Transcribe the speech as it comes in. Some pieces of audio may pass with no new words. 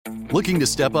Looking to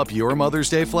step up your Mother's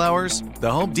Day flowers?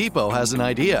 The Home Depot has an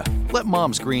idea. Let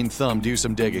Mom's green thumb do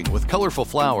some digging with colorful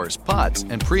flowers, pots,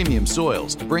 and premium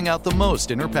soils to bring out the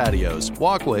most in her patios,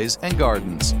 walkways, and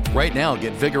gardens. Right now,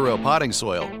 get Vigoro potting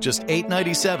soil, just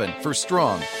 $8.97 for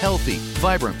strong, healthy,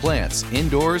 vibrant plants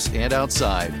indoors and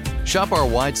outside. Shop our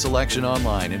wide selection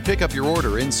online and pick up your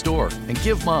order in-store and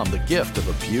give Mom the gift of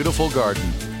a beautiful garden.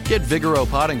 Get Vigoro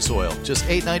potting soil, just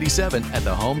 $8.97 at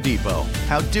the Home Depot.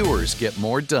 How doers get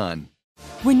more done.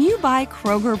 When you buy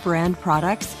Kroger brand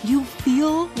products, you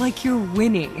feel like you're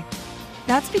winning.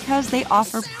 That's because they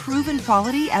offer proven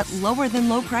quality at lower than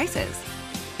low prices.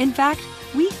 In fact,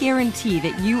 we guarantee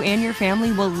that you and your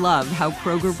family will love how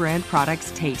Kroger brand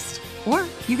products taste, or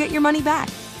you get your money back.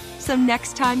 So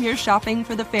next time you're shopping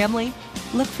for the family,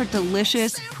 look for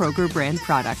delicious Kroger brand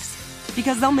products,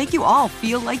 because they'll make you all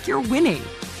feel like you're winning.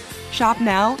 Shop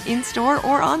now, in-store,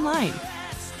 or online.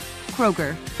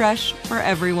 Kroger, fresh for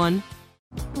everyone.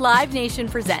 Live Nation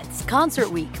presents Concert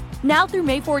Week. Now through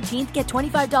May 14th, get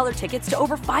 $25 tickets to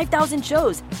over 5,000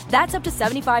 shows. That's up to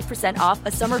 75% off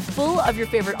a summer full of your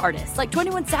favorite artists like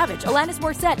 21 Savage, Alanis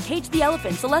Morissette, Cage the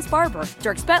Elephant, Celeste Barber,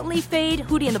 Dierks Bentley, Fade,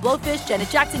 Hootie and the Blowfish, Janet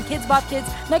Jackson, Kids Bop Kids,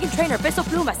 Meghan Trainor, Peso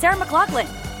Pluma, Sarah McLachlan.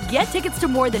 Get tickets to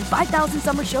more than 5,000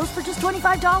 summer shows for just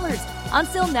 $25.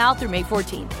 Until now through May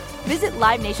 14th. Visit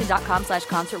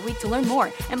LiveNation.com/Concert Week to learn more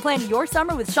and plan your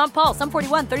summer with Sean Paul, Sum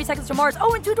 41, 30 Seconds to Mars,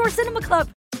 and Two Door Cinema Club.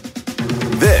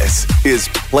 This is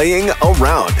Playing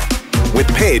Around with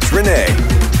Paige Renee.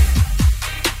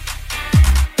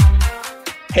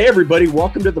 Hey, everybody.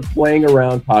 Welcome to the Playing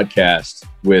Around podcast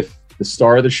with the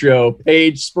star of the show,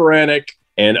 Paige Spiranac,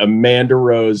 and Amanda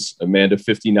Rose. Amanda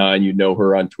 59. You know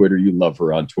her on Twitter. You love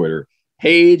her on Twitter.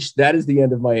 Paige, that is the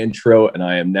end of my intro, and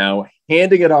I am now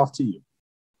handing it off to you.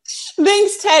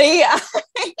 Thanks, Teddy.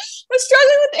 We're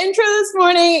struggling with intro this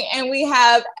morning, and we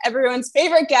have everyone's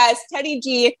favorite guest, Teddy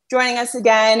G, joining us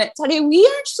again. Teddy, we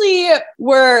actually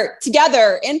were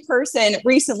together in person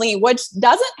recently, which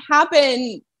doesn't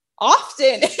happen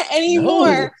often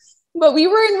anymore. No. But we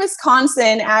were in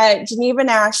Wisconsin at Geneva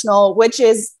National, which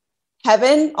is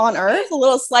heaven on earth, a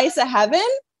little slice of heaven.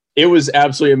 It was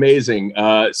absolutely amazing.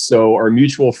 So our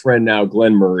mutual friend now,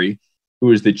 Glenn Murray,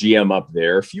 who is the GM up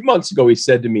there, a few months ago, he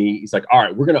said to me, he's like, all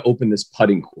right, we're going to open this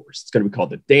putting course. It's going to be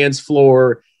called the Dance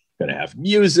Floor. It's going to have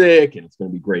music, and it's going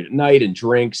to be great at night and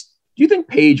drinks. Do you think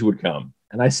Paige would come?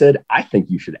 And I said, I think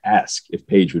you should ask if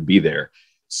Paige would be there.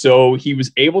 So he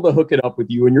was able to hook it up with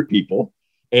you and your people.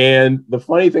 And the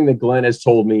funny thing that Glenn has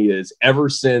told me is ever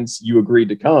since you agreed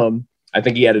to come, I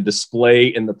think he had a display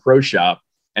in the pro shop,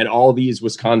 and all these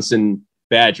Wisconsin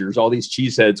Badgers, all these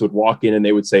cheeseheads would walk in and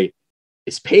they would say,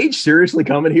 is Paige seriously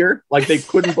coming here? Like they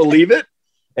couldn't believe it.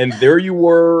 And there you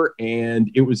were.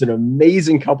 And it was an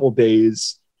amazing couple of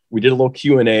days. We did a little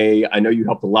Q&A. I know you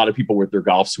helped a lot of people with their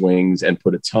golf swings and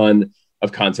put a ton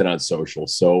of content on social.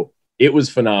 So it was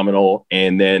phenomenal.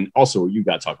 And then also you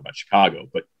got to talk about Chicago,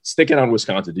 but sticking on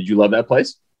Wisconsin, did you love that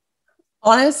place?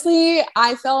 Honestly,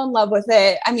 I fell in love with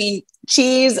it. I mean,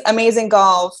 cheese, amazing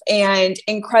golf, and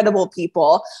incredible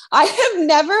people. I have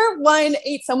never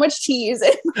ate so much cheese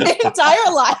in my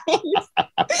entire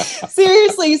life.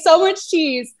 Seriously, so much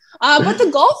cheese. But the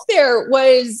golf there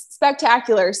was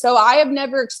spectacular. So I have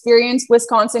never experienced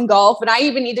Wisconsin golf, and I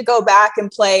even need to go back and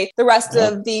play the rest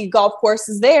of the golf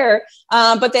courses there.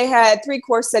 But they had 3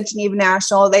 courses at Geneva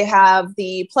National. They have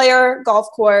the Player golf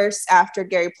course after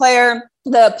Gary Player,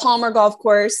 the Palmer golf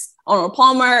course, Arnold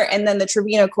Palmer, and then the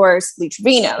Trevino course, Lee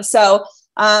Trevino. So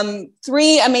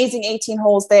 3 amazing 18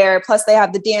 holes there. Plus they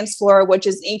have the Dance Floor, which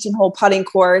is an 18-hole putting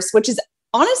course, which is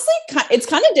honestly, it's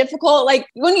kind of difficult. Like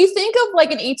when you think of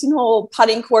like an 18-hole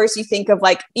putting course, you think of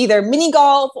like either mini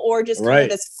golf or just kind of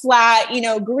this flat,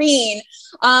 green.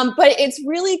 But it's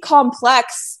really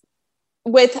complex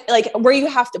with like where you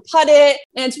have to putt it.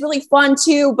 And it's really fun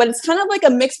too, but it's kind of like a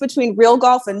mix between real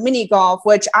golf and mini golf,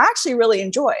 which I actually really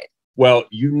enjoyed. Well,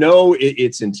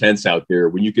 it's intense out there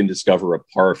when you can discover a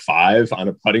par 5 on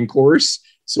a putting course.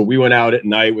 So we went out at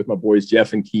night with my boys,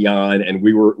 Jeff and Keon, and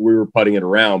we were putting it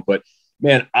around. But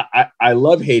man, I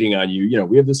love hating on you.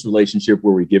 We have this relationship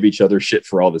where we give each other shit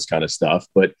for all this kind of stuff,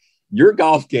 but your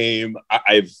golf game,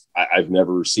 I've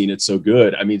never seen it so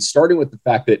good. I mean, starting with the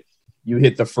fact that you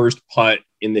hit the first putt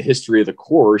in the history of the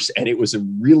course, and it was a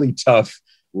really tough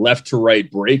left to right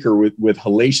breaker with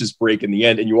hellacious break in the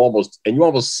end, and you almost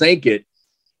sank it.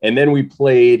 And then we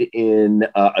played in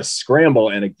a scramble,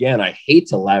 and again, I hate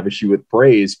to lavish you with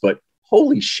praise, but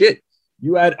holy shit,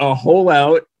 you had a hole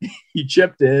out, you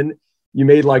chipped in. You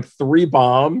made like 3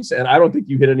 bombs, and I don't think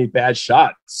you hit any bad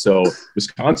shots. So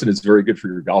Wisconsin is very good for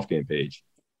your golf game, Paige.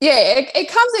 Yeah, it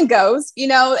comes and goes.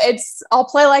 I'll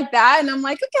play like that, and I'm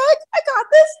like, okay, I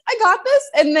got this,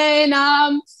 and then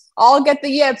I'll get the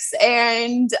yips,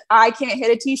 and I can't hit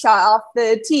a tee shot off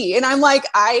the tee, and I'm like,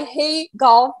 I hate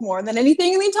golf more than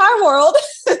anything in the entire world.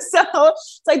 So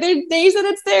it's like there's days that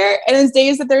it's there, and there's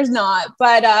days that there's not.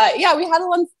 But yeah, we had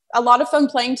a lot of fun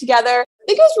playing together. I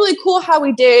think it was really cool how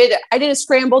I did a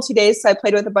scramble 2 days. So I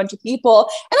played with a bunch of people,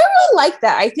 and I really like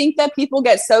that. I think that people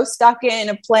get so stuck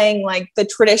in playing like the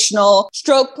traditional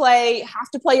stroke play, have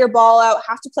to play your ball out,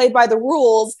 have to play by the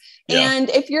rules. Yeah.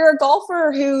 And if you're a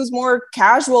golfer who's more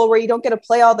casual, where you don't get to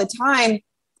play all the time,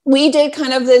 we did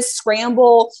kind of this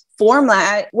scramble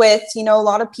format with, a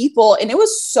lot of people, and it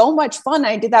was so much fun.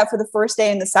 I did that for the first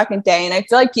day and the second day. And I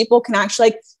feel like people can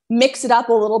actually mix it up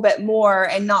a little bit more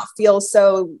and not feel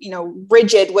so,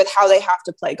 rigid with how they have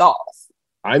to play golf.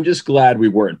 I'm just glad we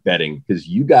weren't betting, because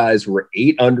you guys were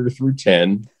 8 under through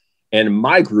 10. And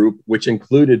my group, which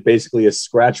included basically a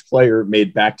scratch player,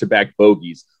 made back-to-back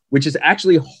bogeys, which is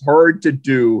actually hard to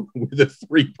do with a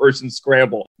 3-person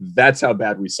scramble. That's how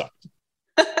bad we sucked.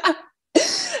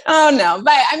 Oh, no.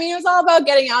 But it was all about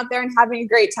getting out there and having a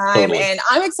great time. Totally. And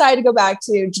I'm excited to go back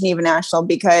to Geneva National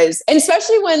and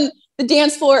especially when the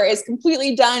dance floor is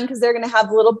completely done, because they're going to have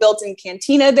a little built-in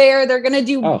cantina there. They're going to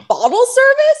do bottle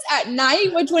service at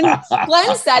night, which when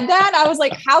Glenn said that, I was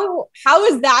like, how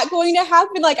is that going to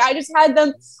happen? Like, I just had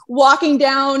them walking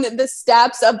down the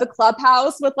steps of the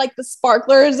clubhouse with like the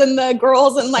sparklers and the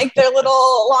girls and like their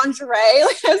little lingerie.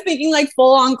 Like, I was thinking like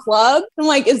full on club. I'm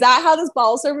like, is that how this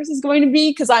bottle service is going to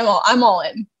be? Because I'm all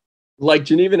in. Like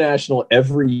Geneva National,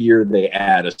 every year they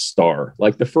add a star.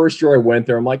 Like the first year I went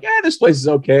there, I'm like, this place is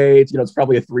okay. It's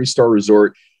probably a 3-star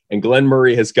resort. And Glen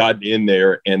Murray has gotten in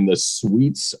there, and the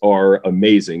suites are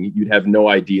amazing. You'd have no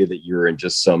idea that you're in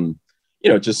just some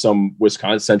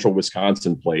central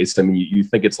Wisconsin place. You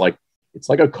think it's like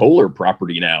a Kohler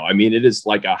property now. It is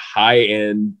like a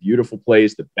high-end, beautiful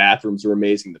place. The bathrooms are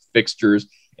amazing, the fixtures.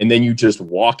 And then you just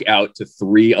walk out to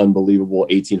 3 unbelievable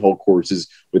 18-hole courses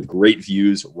with great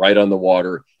views right on the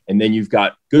water. And then you've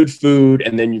got good food,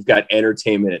 and then you've got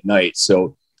entertainment at night.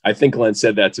 So I think Glenn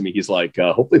said that to me. He's like,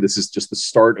 hopefully this is just the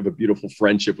start of a beautiful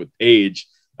friendship with Paige.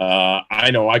 I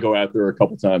know I go out there a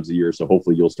couple times a year, so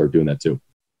hopefully you'll start doing that too.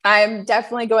 I'm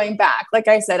definitely going back. Like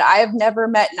I said, I have never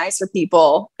met nicer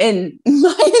people in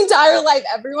my entire life.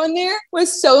 Everyone there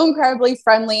was so incredibly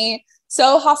friendly,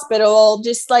 so hospitable,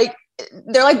 just like,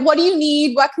 they're like, what do you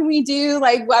need? What can we do?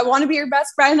 Like, I want to be your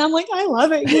best friend. I'm like, I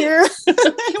love it here.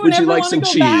 Would you like some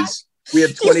cheese? Back. We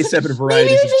have 27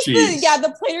 varieties of cheese.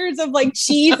 The platters of like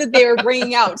cheese that they were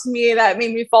bringing out to me that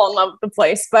made me fall in love with the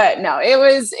place. But no, it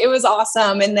was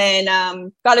awesome. And then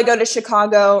got to go to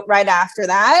Chicago right after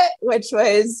that, which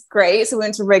was great. So we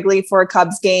went to Wrigley for a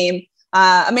Cubs game.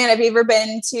 Amanda, have you ever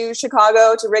been to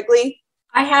Chicago, to Wrigley?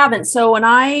 I haven't. So when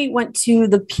I went to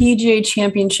the PGA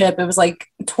Championship, it was like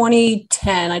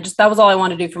 2010. That was all I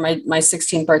wanted to do for my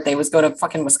 16th birthday, was go to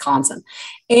fucking Wisconsin.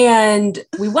 And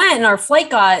we went, and our flight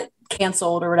got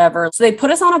canceled or whatever. So they put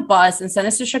us on a bus and sent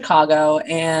us to Chicago.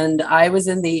 And I was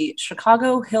in the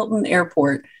Chicago Hilton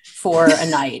Airport for a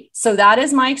night. So that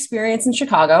is my experience in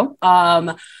Chicago.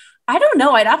 I don't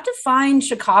know. I'd have to find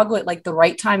Chicago at like the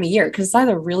right time of year, because it's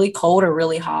either really cold or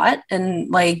really hot. And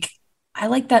like, I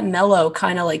like that mellow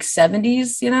kind of like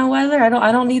 70s, weather.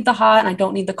 I don't need the hot, and I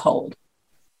don't need the cold.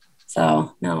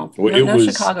 So no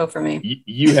Chicago for me.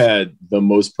 You had the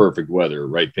most perfect weather,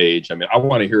 right, Paige? I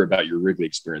want to hear about your Wrigley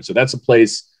experience. So that's a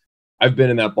place I've been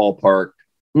in that ballpark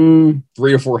 300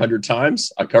 or 400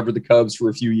 times. I covered the Cubs for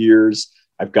a few years.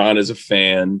 I've gone as a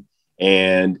fan,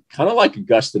 and kind of like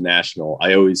Augusta National,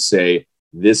 I always say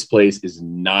this place is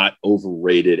not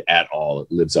overrated at all.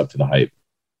 It lives up to the hype.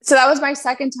 So that was my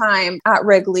second time at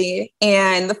Wrigley.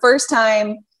 And the first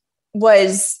time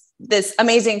was this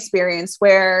amazing experience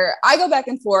where I go back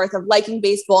and forth of liking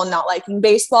baseball and not liking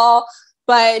baseball.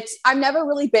 But I've never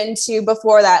really been to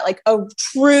before that, like a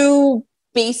true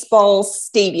baseball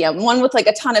stadium, one with like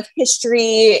a ton of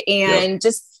history and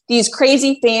just these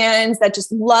crazy fans that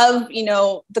just love,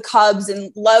 the Cubs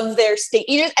and love their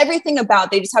state, everything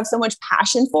about, they just have so much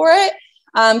passion for it.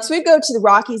 So we'd go to the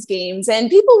Rockies games, and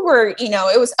people were,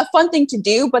 it was a fun thing to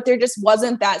do, but there just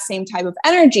wasn't that same type of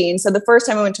energy. And so the first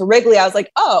time I went to Wrigley, I was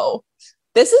like, oh,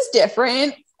 this is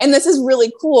different. And this is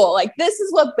really cool. Like, this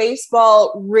is what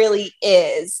baseball really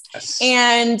is. Yes.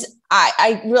 And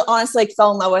I really honestly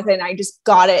fell in love with it, and I just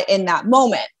got it in that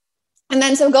moment. And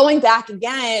then so going back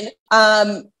again,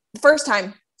 the first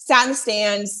time, sat in the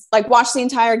stands, like watched the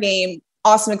entire game,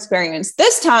 awesome experience.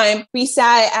 This time we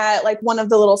sat at like one of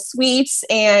the little suites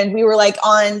and we were like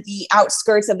on the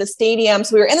outskirts of the stadium.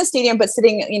 So we were in the stadium, but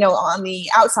sitting, on the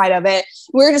outside of it.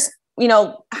 We were just,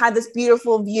 had this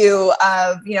beautiful view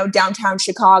of, downtown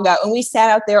Chicago. And we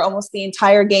sat out there almost the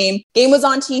entire game. Game was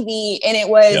on TV and it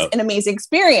was an amazing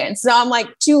experience. So I'm like,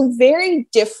 two very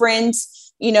different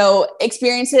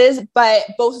experiences, but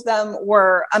both of them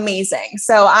were amazing.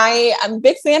 So I'm a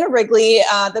big fan of Wrigley.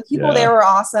 The people there were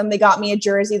awesome. They got me a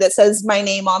jersey that says my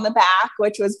name on the back,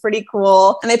 which was pretty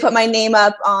cool. And they put my name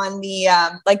up on the,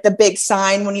 like the big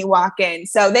sign when you walk in.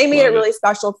 So they made it really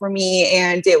special for me.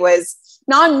 And it was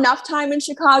not enough time in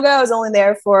Chicago. I was only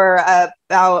there for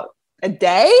about a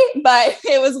day, but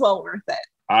it was well worth it.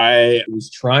 I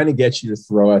was trying to get you to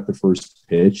throw out the first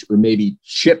pitch or maybe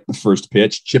chip the first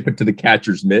pitch, chip it to the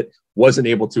catcher's mitt. Wasn't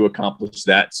able to accomplish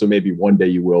that. So maybe one day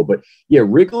you will. But yeah,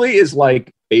 Wrigley is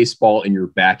like baseball in your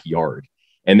backyard.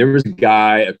 And there was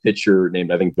a pitcher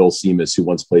named, I think, Bill Seamus, who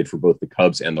once played for both the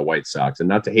Cubs and the White Sox. And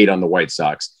not to hate on the White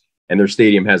Sox, and their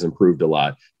stadium has improved a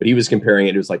lot. But he was comparing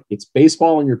it. It was like, it's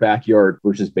baseball in your backyard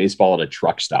versus baseball at a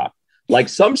truck stop. Like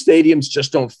some stadiums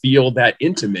just don't feel that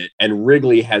intimate, and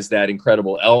Wrigley has that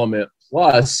incredible element.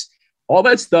 Plus all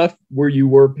that stuff where you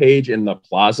were, Paige, in the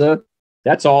plaza,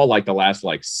 that's all like the last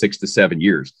 6 to 7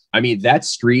 years. I mean, that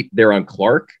street there on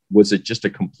Clark was just a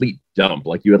complete dump.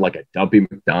 Like you had like a dumpy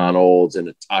McDonald's and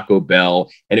a Taco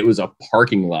Bell, and it was a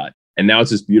parking lot. And now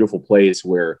it's this beautiful place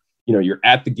where, you're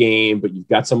at the game, but you've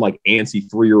got some like antsy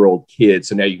 3-year-old kid.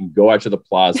 So now you can go out to the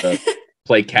plaza,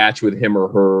 play catch with him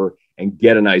or her, and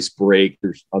get a nice break.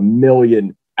 There's a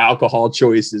million alcohol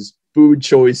choices, food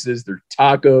choices, there's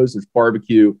tacos, there's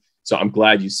barbecue. So I'm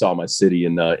glad you saw my city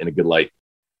in a good light.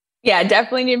 Yeah,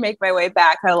 definitely need to make my way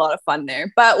back. Had a lot of fun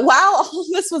there. But while all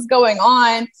this was going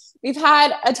on, we've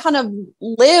had a ton of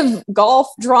live golf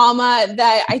drama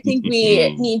that I think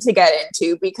we need to get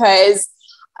into, because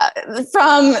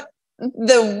from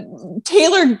the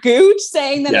Taylor Gooch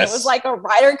saying that it was like a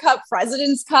Ryder Cup,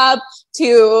 President's Cup,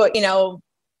 to,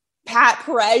 Pat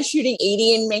Perez shooting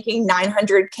 80 and making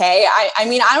 900K. I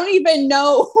mean, I don't even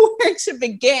know where to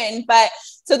begin, but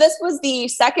so this was the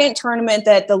second tournament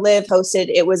that the Live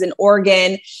hosted. It was in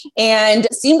Oregon and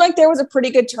it seemed like there was a pretty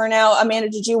good turnout. Amanda,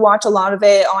 did you watch a lot of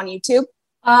it on YouTube?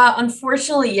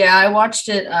 Unfortunately, yeah, I watched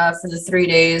it for the 3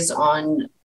 days on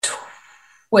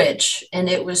Twitch, and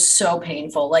it was so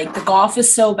painful. Like, the golf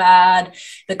is so bad.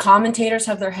 The commentators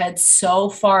have their heads so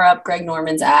far up Greg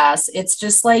Norman's ass. It's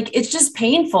just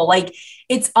painful. Like,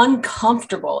 it's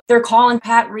uncomfortable. They're calling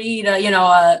Pat Reed,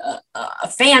 a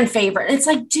fan favorite. It's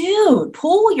like, dude,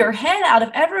 pull your head out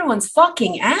of everyone's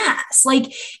fucking ass.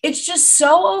 Like, it's just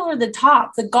so over the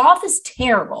top. The golf is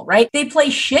terrible, right? They play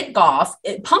shit golf.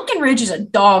 Pumpkin Ridge is a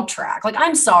dog track. Like,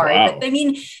 I'm sorry, wow. But I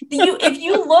mean, if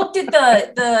you looked at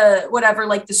the whatever,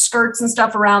 like the skirts and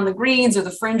stuff around the greens or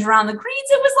the fringe around the greens,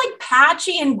 it was like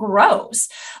patchy and gross.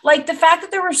 Like, the fact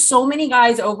that there were so many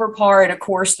guys over par at a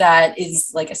course that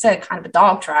is, like I said, kind of a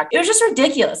dog track. It was just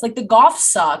ridiculous. Like, the golf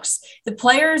sucks. The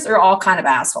players are all kind of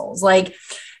assholes. Like,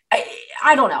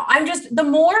 I don't know. The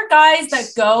more guys that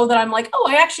go that I'm like, oh,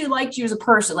 I actually liked you as a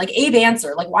person. Like Abe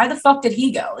Answer. Like, why the fuck did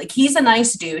he go? Like, he's a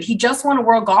nice dude. He just won a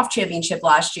World Golf Championship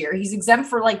last year. He's exempt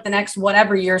for like the next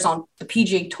whatever years on the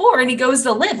PGA Tour, and he goes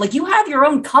to Live. Like, you have your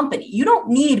own company. You don't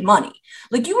need money.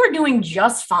 Like, you were doing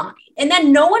just fine. And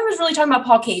then no one was really talking about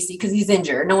Paul Casey because he's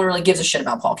injured. No one really gives a shit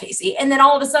about Paul Casey. And then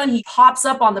all of a sudden he pops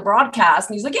up on the broadcast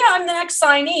and he's like, yeah, I'm the next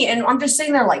signee. And I'm just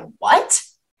sitting there like, what?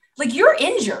 Like, you're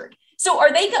injured. So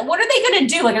what are they going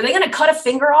to do? Like, are they going to cut a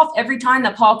finger off every time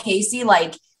that Paul Casey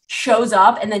like shows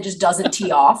up and then just doesn't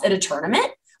tee off at a tournament?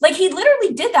 Like, he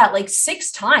literally did that like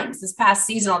 6 times this past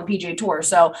season on the PGA Tour.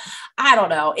 So I don't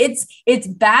know. It's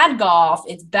bad golf.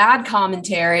 It's bad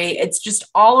commentary. It's just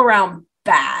all around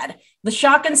bad. The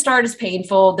shotgun start is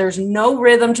painful. There's no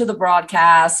rhythm to the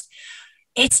broadcast.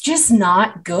 It's just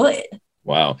not good.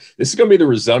 Wow. This is going to be the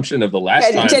resumption of the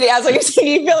last time. Jenny, I was like, do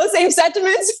you feel the same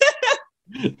sentiments?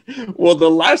 Well, the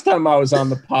last time I was on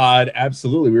the pod,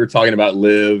 absolutely. We were talking about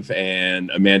Live, and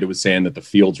Amanda was saying that the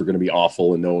fields were going to be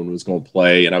awful and no one was going to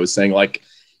play. And I was saying, like,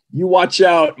 you watch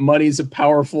out. Money's a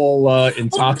powerful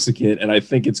intoxicant, and I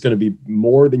think it's going to be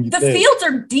more than you think. The fields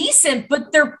are decent,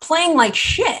 but they're playing like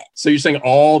shit. So you're saying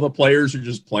all the players are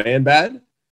just playing bad?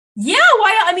 Yeah,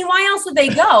 why else would they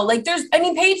go? Like,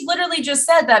 Paige literally just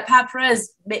said that Pat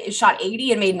Perez shot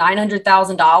 80 and made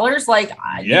 $900,000. Like,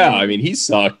 he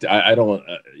sucked. I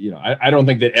don't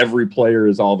think that every player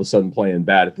is all of a sudden playing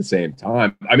bad at the same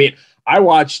time. I mean, I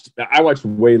watched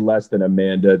way less than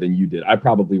Amanda than you did. I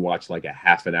probably watched like a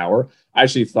half an hour. I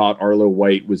actually thought Arlo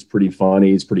White was pretty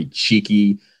funny. He's pretty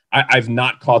cheeky. I've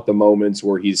not caught the moments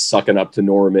where he's sucking up to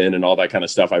Norman and all that kind of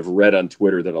stuff. I've read on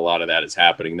Twitter that a lot of that is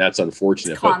happening. That's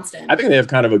unfortunate. It's constant. But I think they have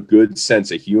kind of a good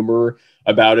sense of humor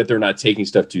about it. They're not taking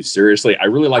stuff too seriously. I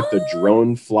really like the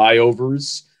drone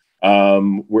flyovers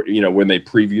where, you know, when they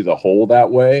preview the hole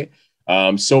that way.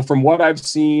 So from what I've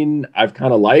seen, I've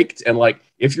kind of liked, and like,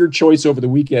 if your choice over the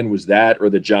weekend was that or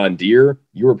the John Deere,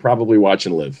 you were probably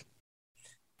watching Live.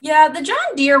 Yeah, the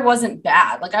John Deere wasn't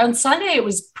bad. Like on Sunday, it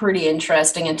was pretty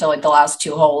interesting until like the last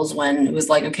two holes when it was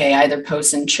like, okay, either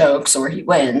Poston chokes or he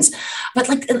wins. But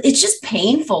like, it's just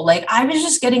painful. Like I was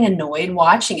just getting annoyed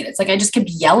watching it. It's like I just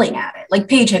kept yelling at it. Like,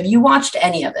 Paige, have you watched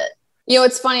any of it? You know,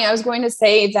 it's funny. I was going to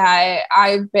say that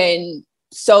I've been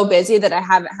so busy that I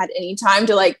haven't had any time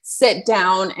to like sit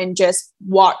down and just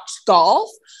watch golf.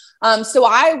 So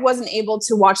I wasn't able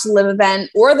to watch the Live event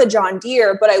or the John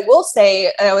Deere, but I will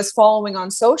say I was following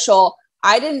on social.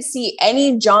 I didn't see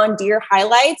any John Deere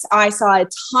highlights. I saw a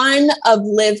ton of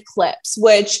Live clips,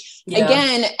 which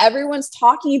again, everyone's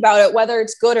talking about it, whether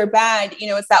it's good or bad. You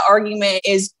know, it's that argument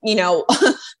is, you know,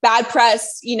 bad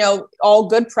press, you know, all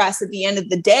good press at the end of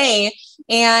the day.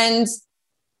 And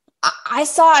I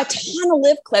saw a ton of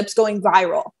Live clips going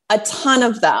viral, a ton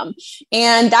of them.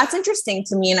 And that's interesting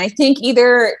to me. And I think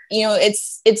either, you know,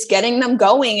 it's getting them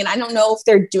going. And I don't know if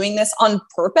they're doing this on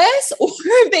purpose or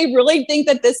if they really think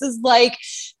that this is like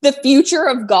the future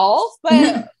of golf.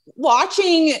 But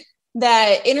watching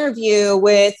that interview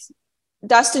with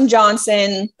Dustin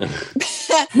Johnson,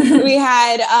 we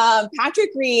had Patrick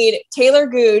Reed, Taylor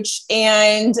Gooch,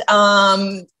 and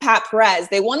Pat Perez.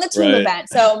 They won the team event.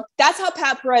 So that's how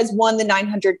Pat Perez won the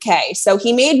 900K. So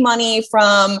he made money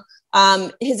from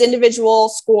his individual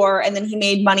score, and then he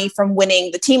made money from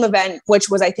winning the team event, which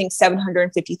was, I think,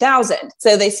 $750,000.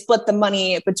 So they split the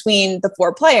money between the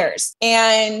four players.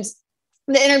 And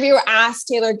the interviewer asked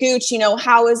Taylor Gooch, you know,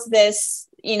 how is this,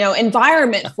 you know,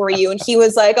 environment for you? And he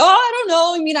was like, oh, I don't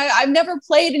know. I mean, I've never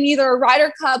played in either a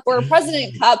Ryder Cup or a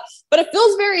President Cup, but it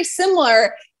feels very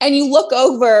similar. And you look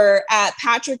over at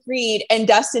Patrick Reed and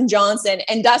Dustin Johnson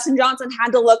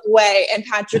had to look away, and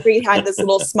Patrick Reed had this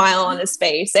little smile on his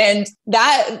face. And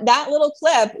that little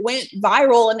clip went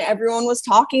viral and everyone was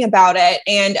talking about it.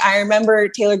 And I remember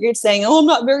Taylor Gooch saying, oh, I'm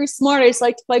not very smart. I just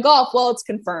like to play golf. Well, it's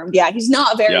confirmed. Yeah, he's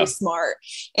not very smart,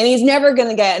 and he's never going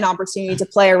to get an opportunity to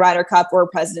play a Ryder Cup or a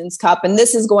President's Cup. And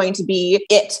this is going to be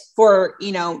it for,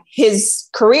 you know, his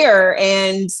career.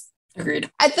 And agreed.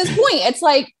 At this point, it's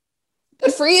like,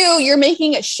 good for you. You're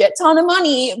making a shit ton of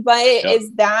money, but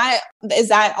is that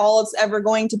all it's ever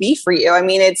going to be for you? I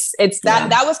mean, it's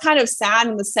that was kind of sad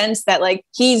in the sense that like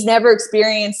he's never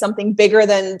experienced something bigger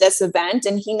than this event,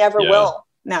 and he never will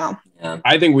now. Yeah.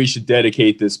 I think we should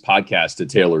dedicate this podcast to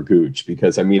Taylor Gooch,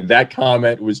 because I mean, that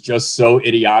comment was just so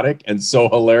idiotic and so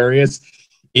hilarious.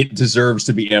 It deserves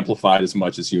to be amplified as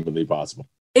much as humanly possible.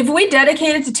 If we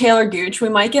dedicate it to Taylor Gooch, we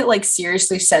might get like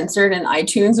seriously censored, and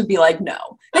iTunes would be like, no.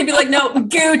 They'd be like, no,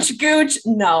 Gooch,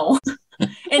 no.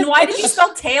 And why did you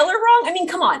spell Taylor wrong? I mean,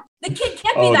 come on. The kid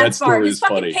can't be that smart. His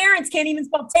fucking funny. Parents can't even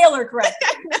spell Taylor correctly.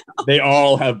 They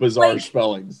all have bizarre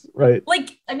spellings, right?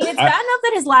 Like, I mean, it's bad enough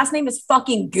that his last name is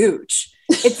fucking Gooch.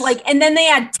 It's like, and then they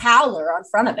add Towler on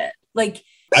front of it. Like,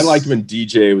 I liked when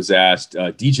DJ was asked,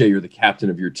 DJ, you're the captain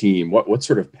of your team. What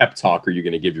sort of pep talk are you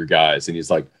going to give your guys? And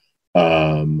he's like,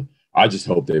 I just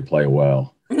hope they play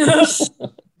well. It's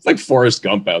like Forrest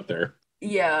Gump out there.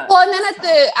 Yeah. Well, and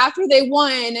then after they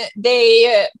won,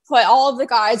 they put all of the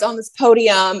guys on this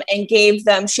podium and gave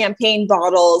them champagne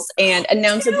bottles and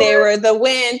announced that they were the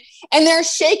win. And they're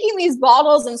shaking these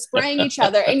bottles and spraying each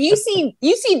other. And you see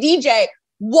DJ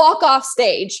walk off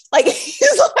stage. Like,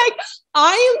 he's like,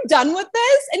 I am done with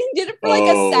this. And he did it for like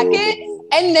a second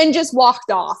and then just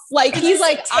walked off. Like, he's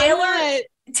like,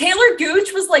 Taylor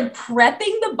Gooch was like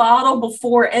prepping the bottle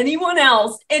before anyone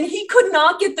else, and he could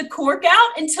not get the cork out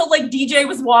until like DJ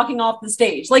was walking off the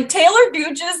stage. Like, Taylor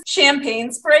Gooch's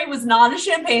champagne spray was not a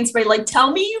champagne spray. Like,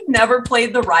 tell me you've never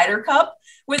played the Ryder Cup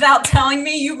without telling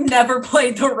me you've never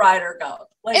played the Ryder Cup.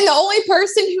 Like, and the only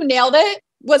person who nailed it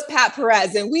was Pat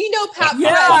Perez, and we know Pat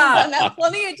Perez has done that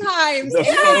plenty of times in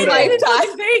his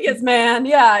lifetime. Vegas, man.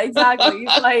 Yeah, exactly.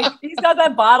 He's got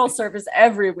that bottle service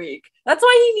every week. That's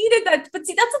why he needed that. But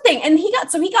see, that's the thing. And he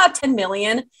got 10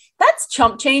 million. That's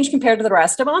chump change compared to the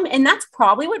rest of them. And that's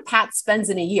probably what Pat spends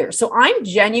in a year. So I'm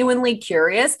genuinely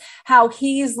curious how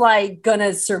he's like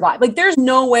gonna survive. Like, there's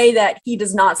no way that he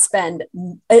does not spend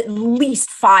at least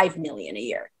 5 million a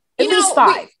year. At least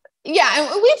 5.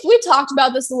 Yeah, and we've talked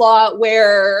about this a lot,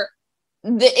 where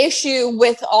the issue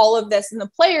with all of this and the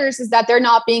players is that they're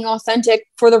not being authentic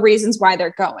for the reasons why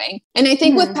they're going. And I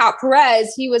think with Pat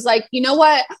Perez, he was like, you know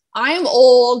what? I am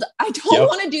old. I don't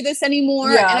want to do this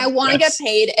anymore. And I want to get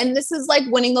paid. And this is like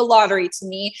winning the lottery to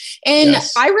me. And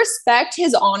I respect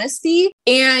his honesty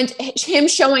and him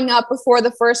showing up before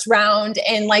the first round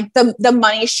and like the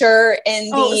money shirt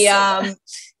and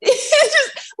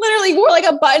just literally wore like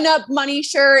a button-up money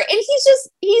shirt, and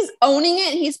he's owning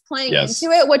it and he's playing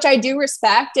into it, which I do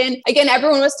respect. And again,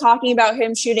 everyone was talking about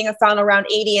him shooting a final round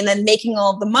 80 and then making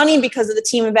all of the money because of the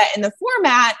team event in the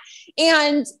format.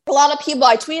 And a lot of people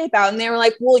I tweeted about, and they were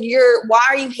like, well, why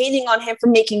are you hating on him for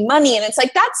making money? And it's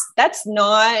like, that's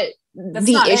not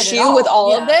the issue with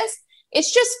all of this.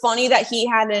 It's just funny that he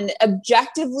had an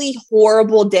objectively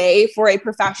horrible day for a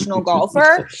professional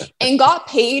golfer and got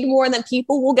paid more than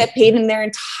people will get paid in their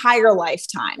entire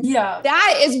lifetime. Yeah.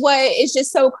 That is what is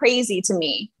just so crazy to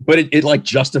me. But it like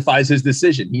justifies his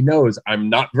decision. He knows I'm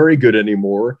not very good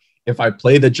anymore. If I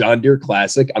play the John Deere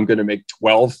Classic, I'm going to make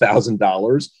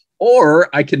 $12,000, or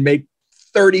I can make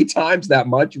 30 times that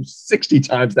much or 60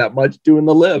 times that much doing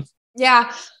the live.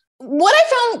 Yeah. What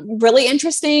I found really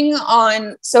interesting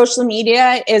on social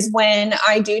media is when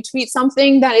I do tweet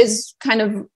something that is kind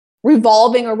of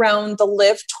revolving around the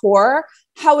live tour,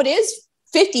 how it is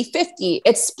 50-50.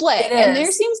 It's split. And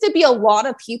there seems to be a lot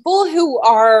of people who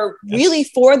are really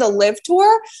for the live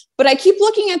tour, but I keep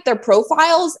looking at their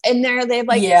profiles and they have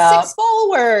like 6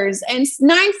 followers and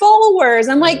 9 followers.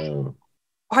 I'm like,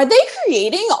 are they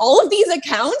creating all of these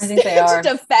accounts to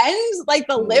defend like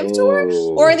the live tour,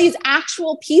 or are these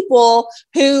actual people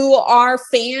who are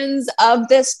fans of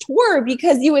this tour?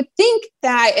 Because you would think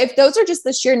that if those are just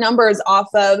the sheer numbers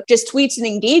off of just tweets and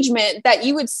engagement, that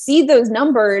you would see those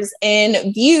numbers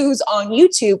in views on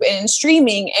YouTube and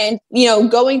streaming and, you know,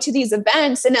 going to these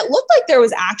events. And it looked like there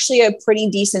was actually a pretty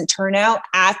decent turnout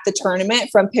at the tournament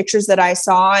from pictures that I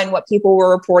saw and what people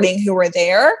were reporting who were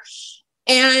there.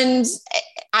 And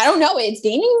I don't know, it's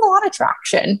gaining a lot of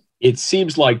traction. It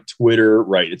seems like Twitter,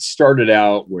 right? It started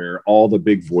out where all the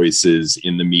big voices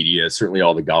in the media, certainly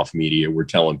all the golf media, were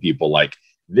telling people like,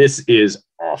 this is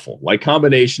awful. Like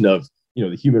combination of, you know,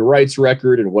 the human rights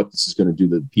record and what this is going to do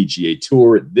to the PGA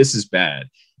Tour. This is bad.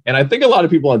 And I think a lot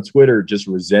of people on Twitter just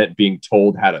resent being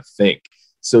told how to think.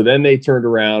 So then they turned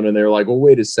around and they're like, well,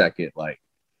 wait a second. Like,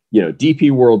 you know,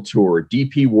 DP World Tour,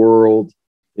 DP World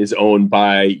is owned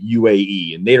by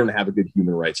UAE and they don't have a good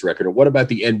human rights record. Or what about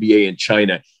the NBA in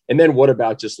China? And then what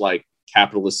about just like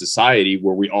capitalist society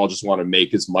where we all just want to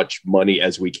make as much money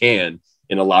as we can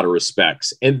in a lot of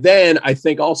respects? And then I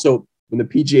think also when the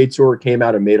PGA Tour came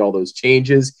out and made all those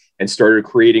changes and started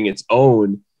creating its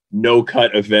own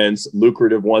no-cut events,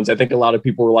 lucrative ones, I think a lot of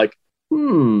people were like,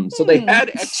 so they had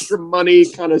extra money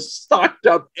kind of stocked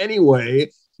up anyway.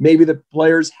 Maybe the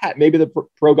players maybe the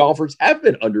pro golfers have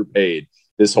been underpaid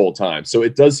this whole time. So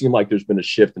it does seem like there's been a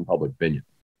shift in public opinion.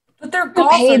 But they're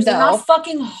golfers, they're not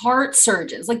fucking heart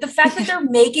surgeons. Like the fact that they're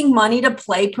making money to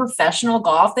play professional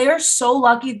golf, they are so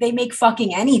lucky they make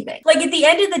fucking anything. Like at the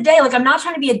end of the day, like I'm not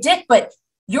trying to be a dick, but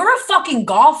you're a fucking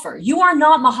golfer. You are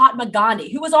not Mahatma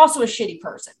Gandhi, who was also a shitty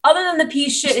person. Other than the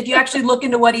piece shit, if you actually look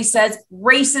into what he says,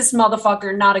 racist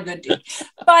motherfucker, not a good dude.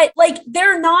 But like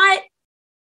they're not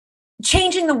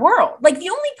changing the world. Like the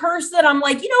only person that I'm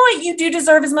like, you know what, you do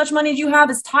deserve as much money as you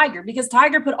have is Tiger, because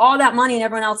Tiger put all that money in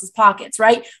everyone else's pockets,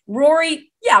 right? Rory's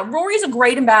a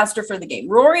great ambassador for the game.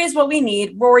 Rory is what we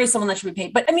need. Rory is someone that should be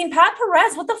paid. But I mean, Pat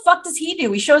Perez, what the fuck does he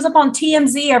do? He shows up on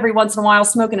TMZ every once in a while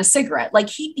smoking a cigarette. Like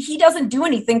he doesn't do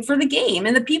anything for the game.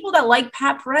 And the people that like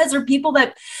Pat Perez are people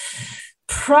that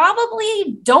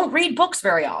probably don't read books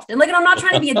very often. Like, and I'm not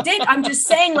trying to be a dick. I'm just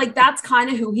saying, like, that's kind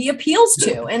of who he appeals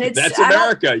to. And that's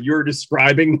America. You're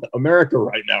describing America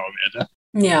right now, Amanda.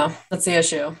 Yeah, that's the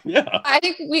issue. Yeah. I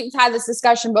think we've had this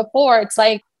discussion before. It's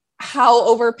like, how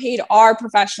overpaid are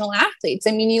professional athletes?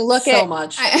 I mean, you look so at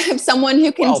much. I have someone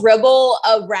who can dribble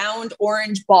a round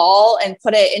orange ball and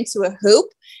put it into a hoop,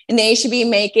 and they should be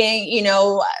making, you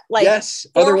know, like, yes.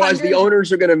 Otherwise, the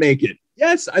owners are going to make it.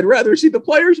 Yes, I'd rather see the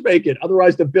players make it.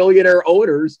 Otherwise, the billionaire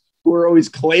owners who are always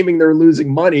claiming they're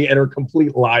losing money and are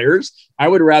complete liars. I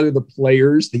would rather the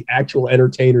players, the actual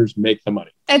entertainers, make the money.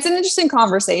 It's an interesting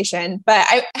conversation, but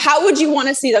how would you want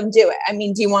to see them do it? I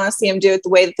mean, do you want to see them do it the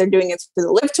way that they're doing it for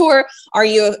the live tour? Are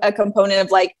you a component of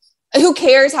like, who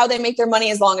cares how they make their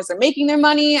money as long as they're making their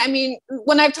money? I mean,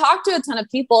 when I've talked to a ton of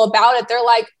people about it, they're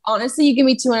like, honestly, you give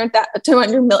me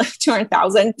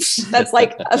 200,000. That's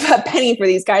like a penny for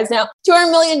these guys now, $200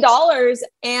 million.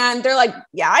 And they're like,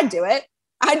 yeah, I'd do it.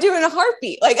 I'd do it in a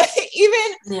heartbeat. Like even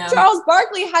Charles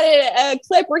Barkley had a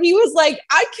clip where he was like,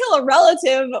 I'd kill a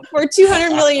relative for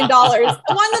 $200 million. One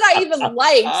that I even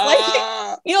liked.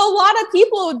 Like, you know, a lot of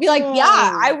people would be like,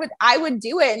 yeah, I would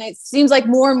do it. And it seems like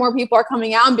more and more people are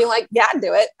coming out and being like, yeah, I'd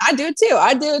do it. I'd do it too.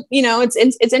 I'd do it. You know,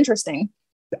 it's interesting.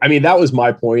 I mean, that was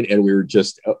my point. And we were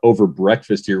just over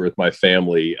breakfast here with my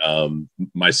family.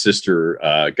 My sister,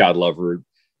 God love her.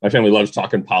 My family loves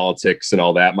talking politics and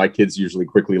all that. My kids usually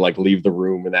quickly like leave the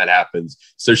room when that happens.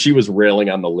 So she was railing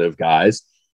on the LIV guys.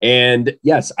 And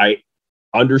yes, I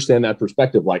understand that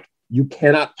perspective. Like, you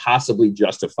cannot possibly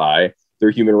justify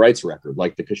their human rights record,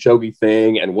 like the Khashoggi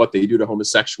thing and what they do to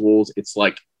homosexuals. It's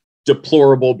like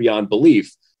deplorable beyond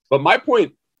belief. But my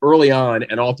point early on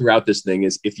and all throughout this thing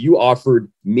is, if you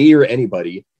offered me or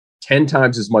anybody 10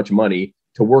 times as much money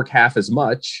to work half as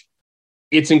much,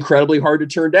 it's incredibly hard to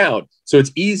turn down. So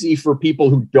it's easy for people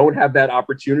who don't have that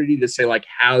opportunity to say, like,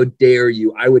 how dare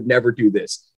you? I would never do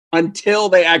this, until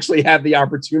they actually have the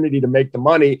opportunity to make the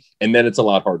money. And then it's a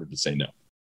lot harder to say no.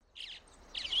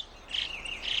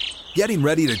 Getting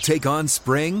ready to take on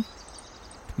spring?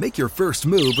 Make your first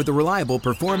move with the reliable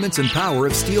performance and power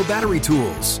of Steel battery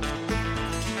tools.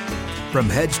 From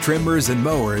hedge trimmers and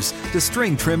mowers to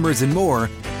string trimmers and more,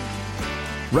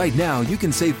 right now, you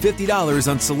can save $50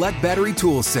 on select battery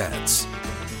tool sets.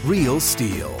 Real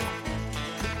Steel.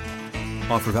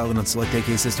 Offer valid on select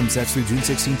AK system sets through June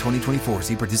 16, 2024.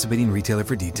 See participating retailer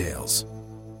for details.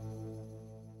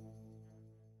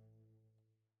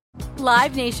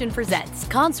 Live Nation presents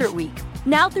Concert Week.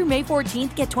 Now through May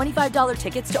 14th, get $25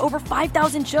 tickets to over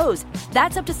 5,000 shows.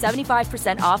 That's up to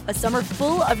 75% off a summer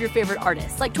full of your favorite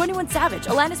artists like 21 Savage,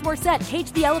 Alanis Morissette,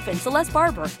 Cage the Elephant, Celeste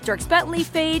Barber, Dierks Bentley,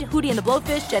 Fade, Hootie and the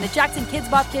Blowfish, Janet Jackson,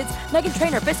 Kidz Bop Kids, Meghan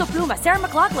Trainor, Bissell Pluma, Sarah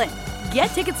McLachlan. Get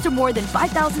tickets to more than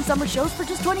 5,000 summer shows for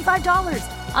just $25.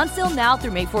 Until now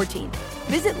through May 14th.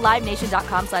 Visit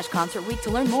LiveNation.com/Concert Week to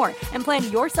learn more and plan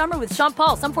your summer with Sean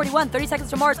Paul, Sum 41, 30 Seconds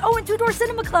to Mars, and Two Door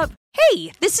Cinema Club.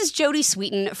 Hey, this is Jodie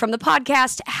Sweetin from the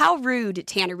podcast How Rude,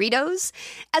 Tanneritos.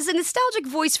 As a nostalgic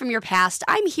voice from your past,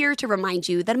 I'm here to remind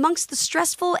you that amongst the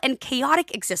stressful and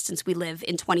chaotic existence we live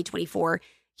in 2024,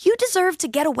 you deserve to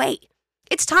get away.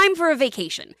 It's time for a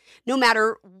vacation, no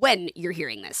matter when you're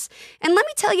hearing this. And let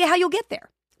me tell you how you'll get there.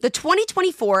 The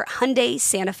 2024 Hyundai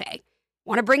Santa Fe.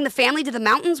 Want to bring the family to the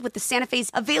mountains with the Santa Fe's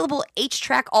available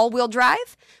H-Track all-wheel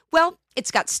drive? Well,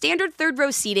 it's got standard third-row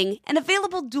seating and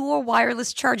available dual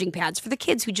wireless charging pads for the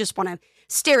kids who just want to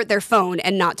stare at their phone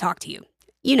and not talk to you.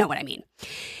 You know what I mean.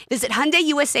 Visit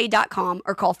HyundaiUSA.com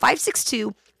or call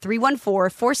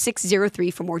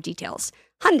 562-314-4603 for more details.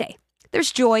 Hyundai,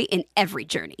 there's joy in every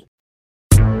journey.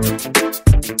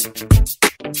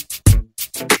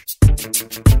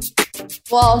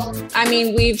 Well, I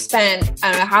mean, we've spent,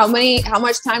 I don't know how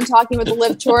much time talking about the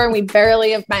LIV Tour, and we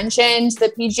barely have mentioned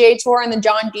the PGA Tour and the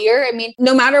John Deere. I mean,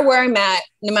 no matter where I'm at,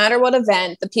 no matter what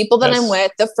event, the people that I'm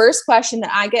with, the first question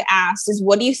that I get asked is,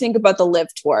 what do you think about the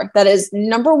LIV Tour? That is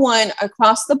number one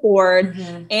across the board.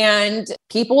 Mm-hmm. And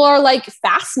people are like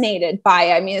fascinated by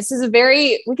it. I mean, this is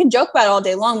we can joke about it all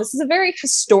day long. This is a very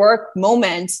historic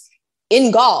moment in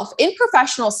golf, in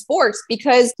professional sports,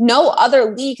 because no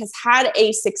other league has had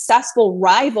a successful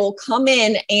rival come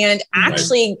in and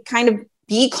actually kind of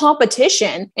be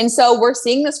competition. And so we're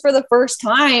seeing this for the first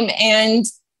time, and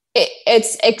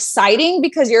it's exciting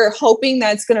because you're hoping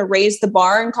that it's going to raise the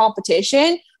bar in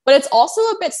competition. But it's also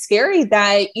a bit scary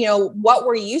that, you know, what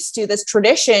we're used to, this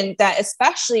tradition that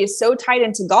especially is so tied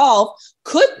into golf,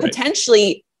 could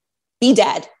potentially be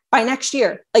dead by next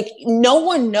year. Like, no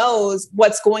one knows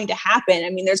what's going to happen. I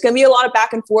mean, there's going to be a lot of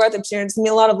back and forth. I'm sure there's going to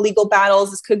be a lot of legal battles.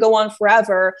 This could go on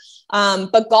forever.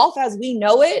 But golf as we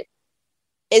know it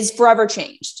is forever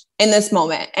changed in this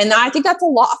moment. And I think that's a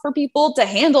lot for people to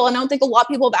handle. And I don't think a lot of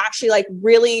people have actually like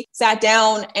really sat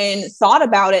down and thought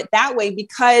about it that way,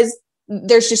 because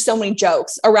there's just so many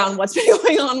jokes around what's been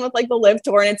going on with like the LIV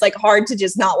Tour. And it's like hard to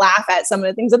just not laugh at some of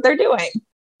the things that they're doing.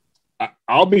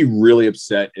 I'll be really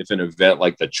upset if an event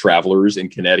like the Travelers in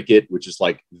Connecticut, which is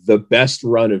like the best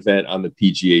run event on the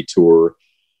PGA Tour,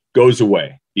 goes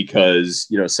away, because,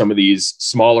 you know, some of these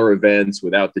smaller events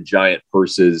without the giant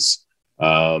purses,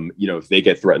 you know, if they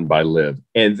get threatened by LIV.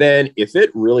 And then if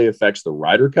it really affects the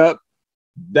Ryder Cup,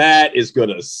 that is going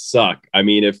to suck. I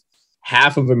mean, if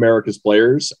half of America's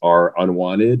players are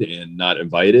unwanted and not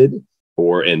invited,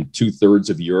 and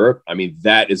 2/3 of Europe, I mean,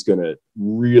 that is going to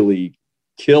really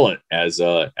kill it as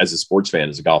a sports fan,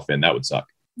 as a golf fan. That would suck.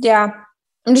 Yeah.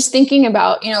 I'm just thinking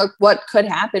about, you know, what could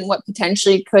happen, what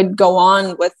potentially could go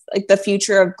on with like the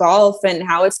future of golf and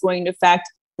how it's going to affect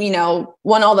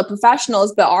won all the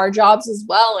professionals, but our jobs as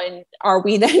well. And are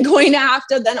we then going to have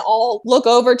to then all look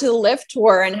over to the LIV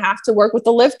Tour and have to work with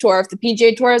the LIV Tour if the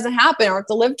PGA Tour doesn't happen, or if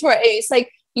the LIV Tour, it's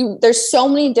like there's so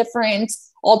many different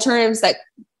alternatives that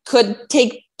could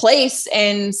take place.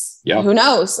 And who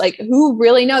knows, like who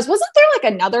really knows? Wasn't there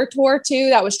like another tour too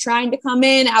that was trying to come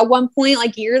in at one point,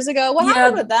 like years ago? What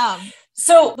happened with them?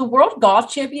 So the World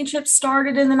Golf Championship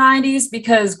started in the 90s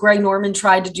because Greg Norman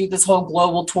tried to do this whole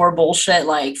global tour bullshit,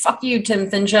 like, fuck you,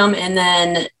 Tim Fincham. And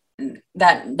then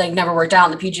that like never worked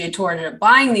out. And the PGA Tour ended up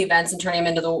buying the events and turning them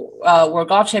into the World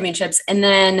Golf Championships. And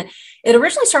then it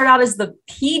originally started out as the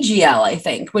PGL, I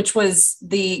think, which was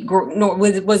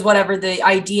was whatever the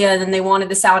idea. And then they wanted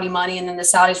the Saudi money. And then the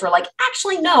Saudis were like,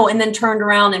 actually, no. And then turned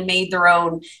around and made their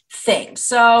own thing.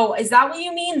 So is that what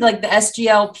you mean? Like the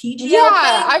SGL, PGL thing?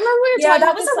 I remember we were talking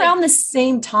that was around the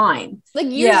same time. Like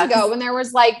years ago when there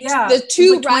was like the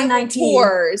two rival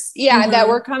tours that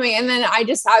were coming. And then I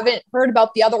just haven't heard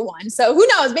about the other one. So who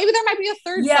knows? Maybe there might be a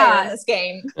third player in this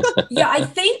game. I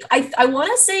think I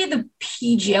want to say the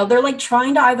PGL, they're like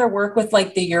trying to either work with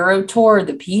like the Euro Tour or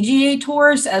the PGA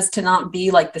Tours as to not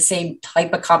be like the same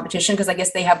type of competition. Cause I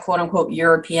guess they have quote unquote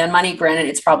European money. Granted,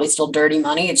 it's probably still dirty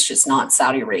money. It's just not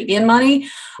Saudi Arabian money.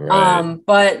 Right.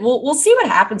 But we'll see what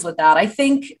happens with that. I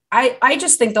think, I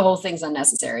just think the whole thing's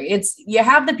unnecessary. You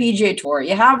have the PGA Tour,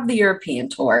 you have the European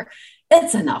Tour.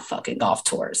 It's enough fucking golf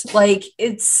tours. Like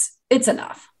it's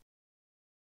enough.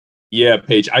 Yeah,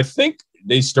 Paige, I think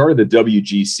they started the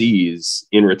WGCs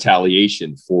in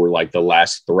retaliation for like the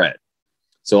last threat.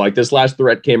 So like this last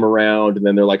threat came around and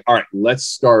then they're like, all right, let's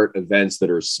start events that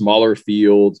are smaller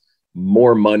fields,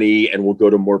 more money, and we'll go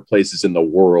to more places in the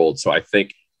world. So I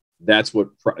think that's what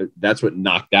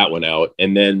knocked that one out.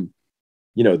 And then,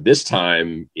 this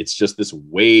time it's just this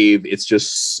wave. It's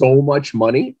just so much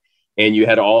money. And you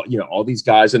had all these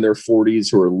guys in their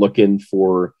 40s who are looking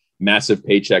for massive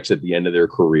paychecks at the end of their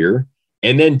career.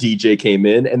 And then DJ came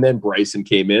in and then Bryson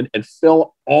came in and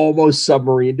Phil almost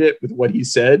submarined it with what he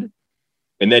said.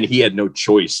 And then he had no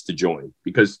choice to join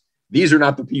because these are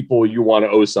not the people you want to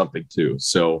owe something to.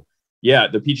 So yeah,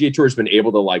 the PGA Tour has been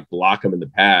able to like block them in the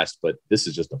past, but this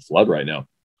is just a flood right now.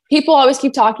 People always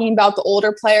keep talking about the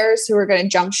older players who are going to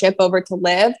jump ship over to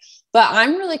LIV, but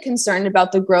I'm really concerned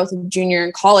about the growth of junior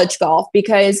and college golf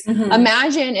because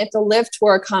imagine if the LIV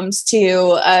Tour comes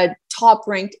to a top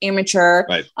ranked amateur,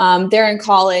 they're in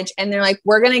college and they're like,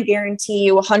 we're going to guarantee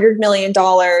you $100 million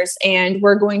and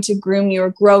we're going to groom you or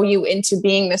grow you into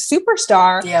being the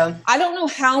superstar. Yeah. I don't know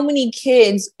how many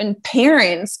kids and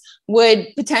parents would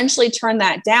potentially turn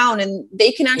that down, and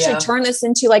they can actually turn this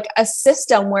into like a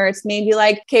system where it's maybe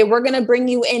like, okay, we're going to bring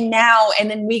you in now and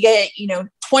then we get,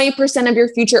 20% of your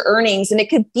future earnings. And it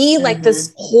could be like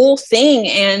this whole thing.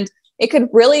 And it could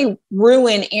really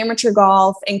ruin amateur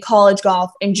golf and college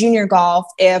golf and junior golf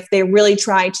if they really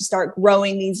try to start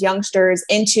growing these youngsters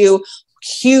into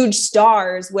huge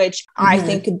stars, which I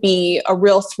think could be a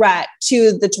real threat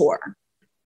to the tour.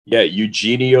 Yeah,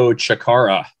 Eugenio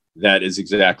Chacarra. That is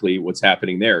exactly what's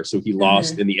happening there. So he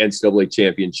lost in the NCAA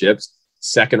championships,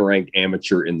 second ranked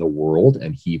amateur in the world,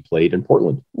 and he played in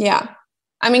Portland. Yeah.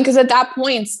 I mean, because at that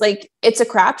point, it's a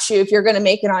crapshoot if you're going to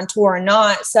make it on tour or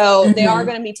not. So they are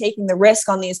going to be taking the risk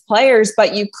on these players,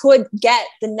 but you could get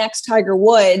the next Tiger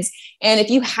Woods. And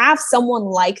if you have someone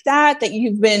like that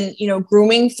you've been,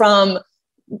 grooming from,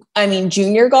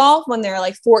 junior golf when they're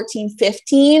like 14,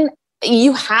 15,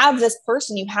 you have this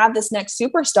person, you have this next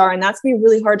superstar, and that's going to be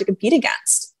really hard to compete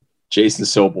against. Jason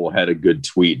Sobel had a good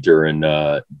tweet during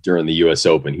the US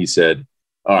Open. He said,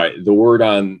 all right, the word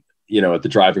on, at the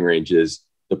driving range is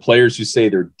the players who say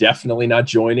they're definitely not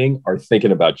joining are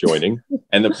thinking about joining.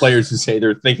 And the players who say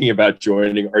they're thinking about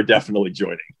joining are definitely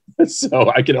joining. So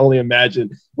I can only imagine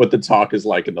what the talk is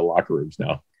like in the locker rooms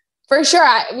now. For sure.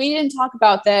 We didn't talk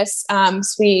about this. So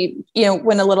we,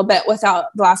 went a little bit without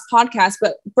the last podcast,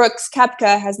 but Brooks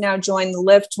Koepka has now joined the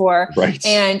LIV Tour. Right.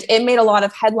 And it made a lot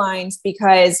of headlines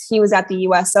because he was at the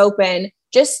US Open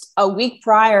just a week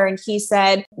prior. And he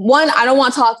said, one, I don't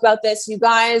want to talk about this. You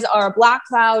guys are a black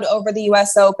cloud over the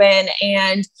US Open.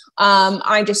 And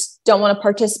I just don't want to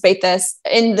participate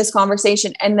in this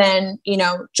conversation. And then,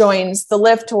 joins the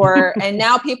LIV Tour. And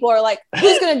now people are like,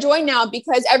 who's going to join now?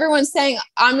 Because everyone's saying,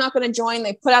 I'm not going to join.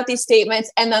 They put out these statements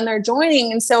and then they're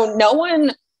joining. And so no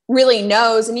one really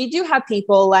knows. And you do have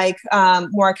people like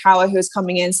Morikawa who's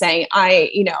coming in saying,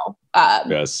 I'm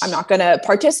not going to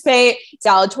participate.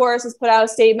 Zalatoris has put out a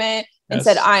statement. and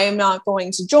said, I am not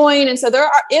going to join. And so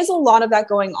is a lot of that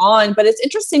going on, but it's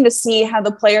interesting to see how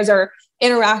the players are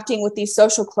interacting with these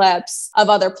social clips of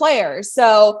other players.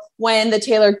 So when the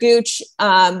Taylor Gooch,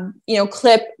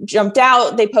 clip jumped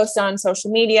out, they posted on social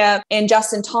media, and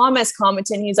Justin Thomas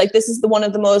commented, he's like, this is one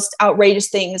of the most outrageous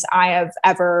things I have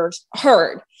ever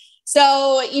heard.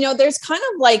 So, there's kind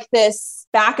of like this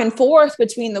back and forth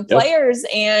between the players.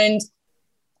 And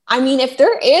I mean, if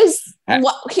there is, hold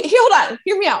on,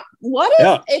 hear me out. What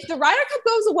if the Ryder Cup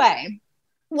goes away?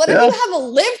 What if you have a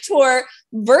live tour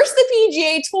versus the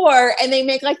PGA Tour and they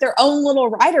make like their own little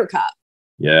Ryder Cup?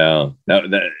 Yeah,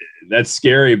 that's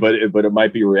scary, but it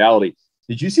might be reality.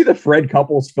 Did you see the Fred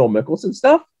Couples, Phil Mickelson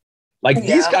stuff? Like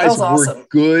these guys were awesome.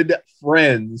 Good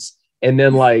friends. And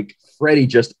then like Freddie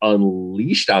just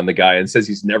unleashed on the guy and says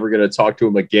he's never going to talk to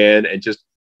him again and just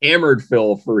hammered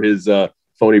Phil for his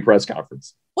phony press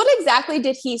conference. What exactly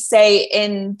did he say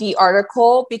in the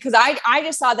article? Because I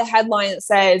just saw the headline that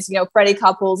says, Freddie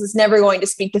Couples is never going to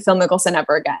speak to Phil Mickelson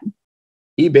ever again.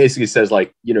 He basically says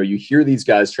like, you hear these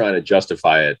guys trying to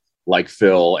justify it like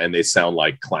Phil and they sound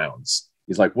like clowns.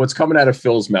 He's like, what's coming out of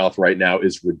Phil's mouth right now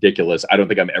is ridiculous. I don't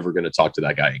think I'm ever going to talk to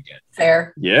that guy again.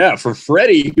 Fair. Yeah. For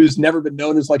Freddie, who's never been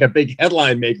known as like a big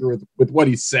headline maker with what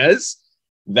he says,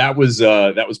 that was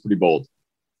pretty bold.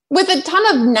 With a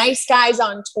ton of nice guys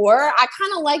on tour, I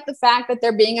kind of like the fact that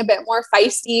they're being a bit more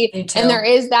feisty and there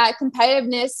is that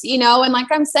competitiveness, and like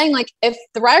I'm saying, like if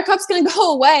the Ryder Cup's going to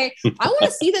go away, I want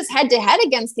to see this head to head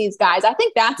against these guys. I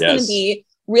think that's going to be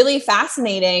really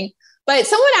fascinating. But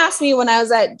someone asked me when I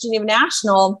was at Geneva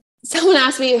National,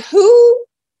 who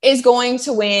is going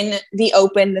to win the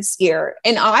Open this year?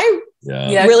 And I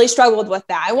really struggled with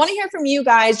that. I want to hear from you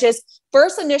guys, just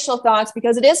first initial thoughts,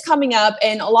 because it is coming up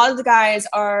and a lot of the guys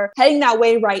are heading that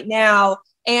way right now.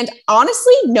 And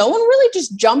honestly, no one really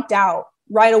just jumped out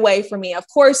right away for me. Of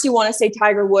course, you want to say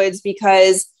Tiger Woods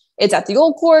because it's at the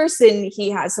old course and he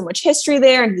has so much history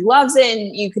there and he loves it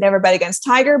and you could never bet against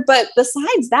Tiger. But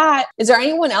besides that, is there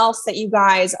anyone else that you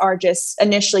guys are just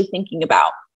initially thinking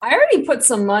about? I already put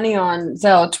some money on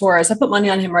Zalatoris. I put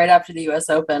money on him right after the U.S.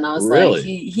 Open. I was like,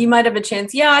 he might have a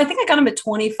chance. Yeah, I think I got him at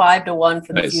 25-1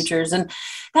 for the futures. And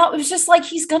that was just like,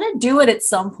 he's going to do it at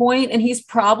some point, and he's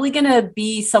probably going to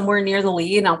be somewhere near the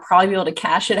lead, and I'll probably be able to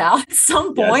cash it out at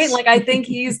some point. Like, I think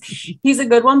he's a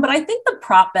good one, but I think the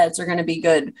prop bets are going to be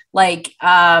good. Like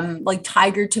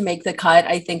Tiger to make the cut,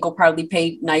 I think will probably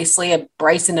pay nicely. A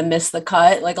Bryson to miss the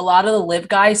cut. Like a lot of the live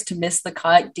guys to miss the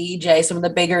cut, DJ, some of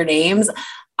the bigger names.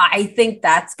 I think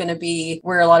that's going to be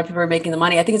where a lot of people are making the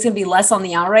money. I think it's going to be less on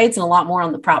the outrights and a lot more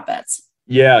on the prop bets.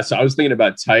 Yeah. So I was thinking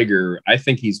about Tiger. I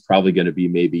think he's probably going to be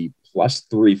maybe plus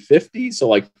 350. So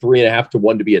like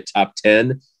 3.5-1 to be a top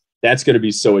 10. That's going to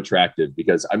be so attractive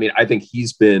because I think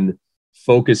he's been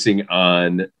focusing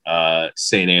on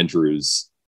St. Andrews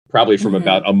probably from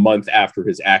about a month after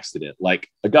his accident. Like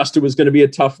Augusta was going to be a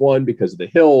tough one because of the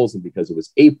hills and because it was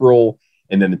April.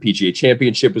 And then the PGA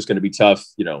Championship was going to be tough.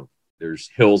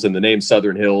 There's hills in the name,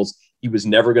 Southern Hills. He was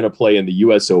never going to play in the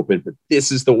U.S. Open, but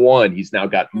this is the one. He's now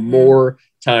got more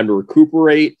time to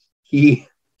recuperate. He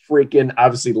freaking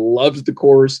obviously loves the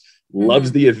course,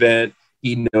 loves the event.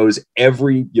 He knows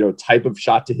every, type of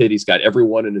shot to hit. He's got every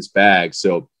one in his bag.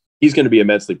 So he's going to be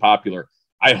immensely popular.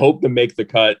 I hope to make the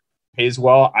cut pays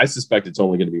well. I suspect it's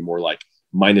only going to be more like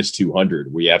minus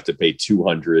 200. We have to pay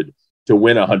 200 to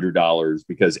win $100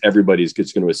 because everybody's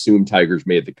just going to assume Tiger's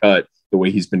made the cut the way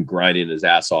he's been grinding his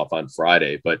ass off on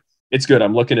Friday. But it's good.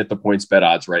 I'm looking at the points bet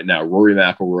odds right now. Rory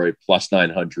McIlroy plus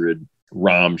 900,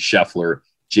 Rahm, Scheffler,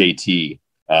 JT.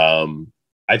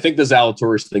 I think the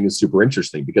Zalatoris thing is super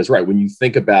interesting because, when you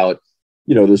think about,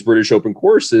 those British Open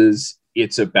courses,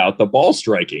 it's about the ball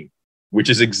striking, which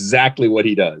is exactly what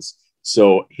he does.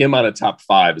 So him on a top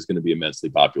 5 is going to be immensely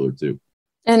popular too.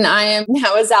 And I am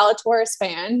now a Zalatoris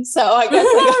fan, so I guess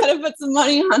I got to put some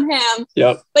money on him.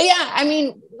 Yep. But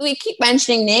yeah, we keep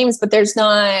mentioning names, but there's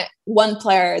not one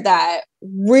player that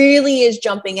really is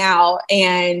jumping out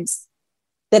and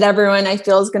that everyone I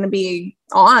feel is going to be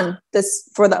on this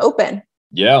for the Open.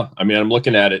 Yeah. I'm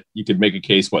looking at it. You could make a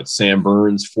case, Sam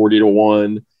Burns,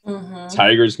 40-1.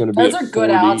 Tiger's going to be Those are 40. Good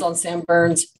odds on Sam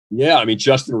Burns. Yeah.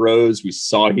 Justin Rose, we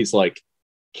saw he's like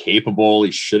capable.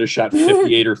 He should have shot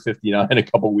 58 or 59 a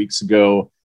couple weeks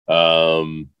ago.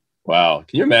 Wow.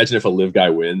 Can you imagine if a live guy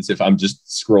wins? If I'm just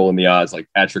scrolling the odds like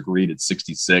Patrick Reed at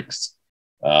 66,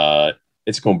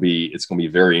 it's going to be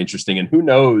very interesting. And who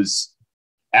knows,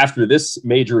 after this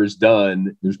major is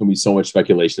done, there's going to be so much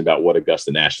speculation about what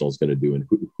Augusta National is going to do and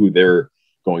who they're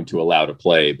going to allow to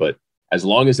play. But as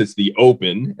long as it's the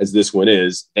Open, as this one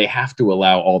is, they have to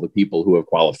allow all the people who have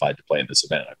qualified to play in this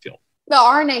event, I feel. The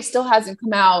RNA still hasn't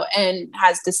come out and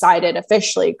has decided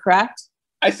officially, correct?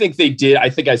 I think they did. I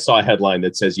think I saw a headline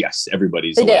that says, yes,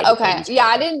 everybody's They did. allowed to play Okay. these Yeah.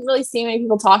 I games. didn't really see many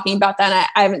people talking about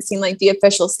that. I haven't seen like the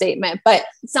official statement, but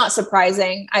it's not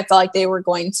surprising. I felt like they were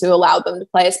going to allow them to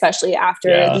play, especially after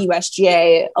the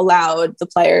USGA allowed the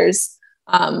players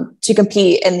to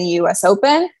compete in the US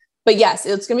Open. But yes,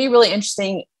 it's going to be really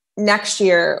interesting next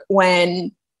year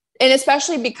and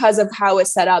especially because of how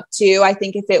it's set up too. I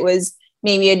think if it was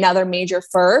maybe another major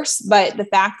first, but the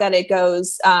fact that it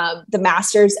goes the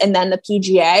Masters and then the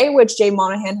PGA, which Jay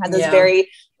Monahan had those very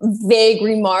vague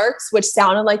remarks, which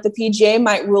sounded like the PGA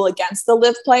might rule against the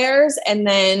LIV players. And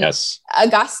then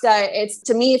Augusta,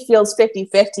 to me, it feels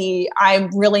 50-50. I'm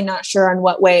really not sure on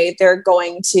what way they're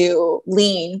going to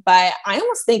lean, but I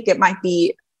almost think it might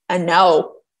be a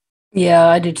no. Yeah,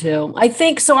 I do too. I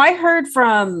think so. I heard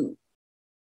from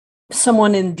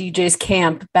someone in DJ's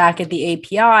camp back at the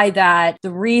API that the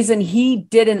reason he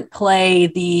didn't play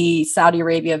the Saudi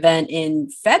Arabia event in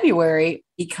February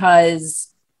because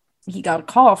he got a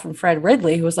call from Fred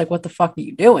Ridley, who was like, what the fuck are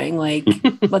you doing? Like,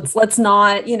 let's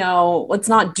not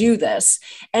do this.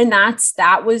 And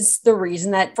that was the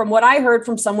reason that, from what I heard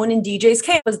from someone in DJ's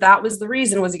camp, that was the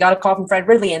reason was he got a call from Fred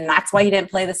Ridley. And that's why he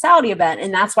didn't play the Saudi event.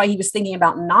 And that's why he was thinking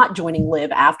about not joining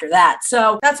LIV after that.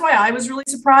 So that's why I was really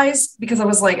surprised, because I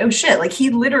was like, oh shit, like he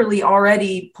literally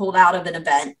already pulled out of an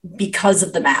event because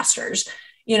of the Masters.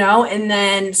 And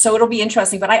then, so it'll be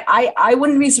interesting, but I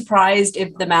wouldn't be surprised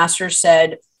if the Masters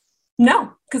said,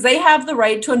 no, because they have the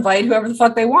right to invite whoever the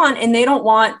fuck they want, and they don't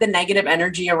want the negative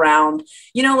energy around,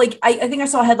 like I think I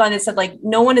saw a headline that said like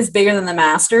no one is bigger than the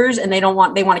Masters, and they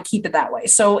want to keep it that way.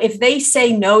 So if they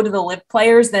say no to the LIV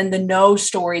players, then the no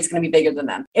story is going to be bigger than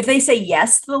them. If they say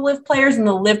yes to the LIV players, then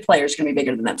the LIV players are going to be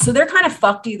bigger than them. So they're kind of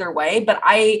fucked either way. But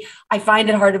I find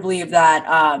it hard to believe that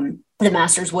the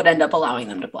Masters would end up allowing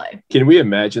them to play. Can we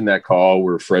imagine that call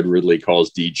where Fred Ridley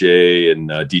calls DJ and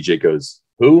DJ goes,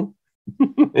 who?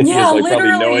 And he has probably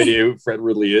no idea who Fred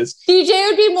Ridley is. DJ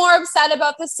would be more upset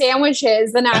about the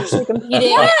sandwiches than actually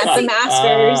competing at the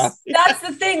Masters. That's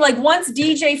the thing. Like once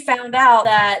DJ found out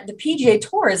that the PGA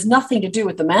Tour has nothing to do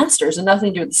with the Masters and nothing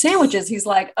to do with the sandwiches, he's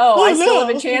like, I still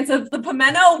have a chance of the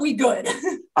pimento. We good.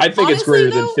 I think it's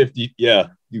greater than 50. Yeah,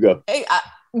 you go. Hey,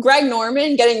 Greg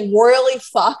Norman getting royally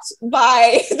fucked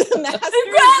by the Masters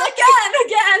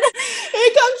again.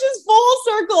 It comes just full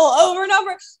circle over and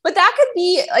over. But that could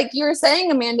be, like you were saying,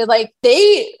 Amanda, like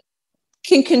they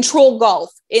can control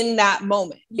golf in that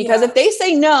moment, because if they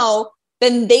say no,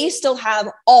 then they still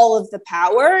have all of the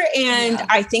power. And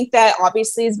I think that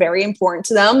obviously is very important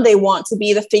to them. They want to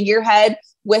be the figurehead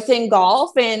within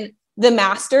golf, and the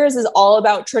Masters is all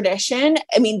about tradition.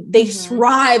 I mean, they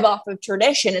thrive off of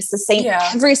tradition. It's the same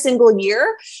every single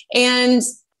year. And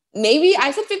maybe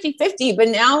I said 50-50, but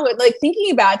now like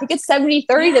thinking about it, I think it's 70-30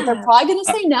 that they're probably going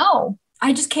to say no.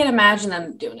 I just can't imagine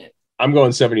them doing it. I'm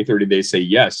going 70-30. They say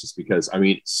yes, just because,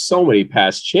 so many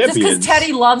past champions. Just because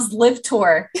Teddy loves LIV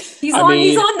Tour. He's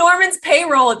on Norman's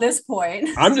payroll at this point.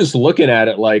 I'm just looking at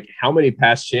it like, how many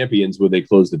past champions would they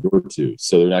close the door to?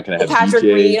 So they're not going to have Patrick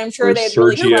DJ Reed. I'm sure they'd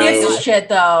really Who gives a shit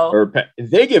though?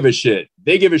 They give a shit.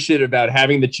 They give a shit about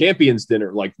having the champions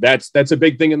dinner. Like that's a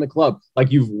big thing in the club.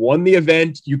 Like you've won the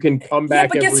event, you can come back.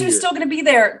 But guess who's still going to be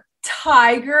there?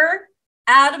 Tiger.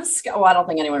 Adam Scott. Well, I don't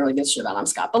think anyone really gives a shit about Adam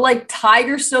Scott, but like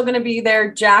Tiger's still going to be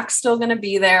there. Jack's still going to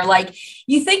be there. Like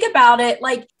you think about it,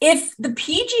 like if the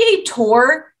PGA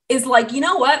Tour is like, you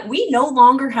know what? We no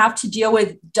longer have to deal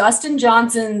with Dustin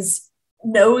Johnson's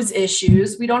nose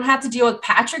issues. We don't have to deal with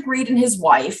Patrick Reed and his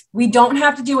wife. We don't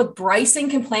have to deal with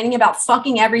Bryson complaining about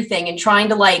fucking everything and trying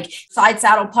to like side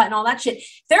saddle putt and all that shit.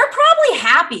 They're probably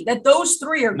happy that those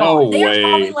three are gone. They're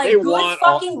probably like, good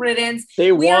fucking riddance. We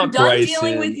are done Bryson.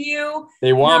 Dealing with you.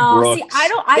 They want Brooks. See,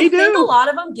 I think a lot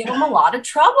of them give them a lot of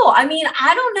trouble. I mean,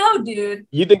 I don't know, dude.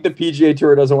 You think the PGA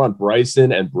Tour doesn't want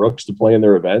Bryson and Brooks to play in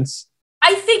their events?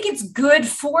 I think it's good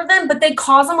for them, but they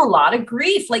cause them a lot of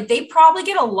grief. Like they probably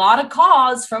get a lot of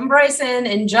calls from Bryson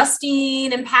and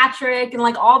Justine and Patrick and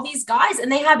like all these guys,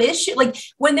 and they have issues. Like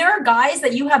when there are guys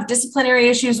that you have disciplinary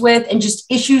issues with and just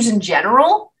issues in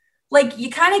general, like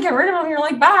you kind of get rid of them. You're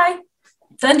like, bye,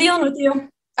 done dealing with you.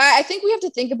 I think we have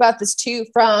to think about this too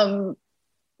from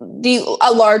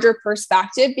a larger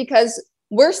perspective, because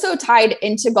we're so tied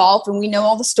into golf and we know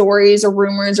all the stories or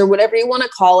rumors or whatever you want to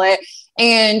call it.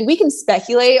 And we can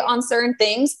speculate on certain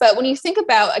things, but when you think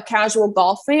about a casual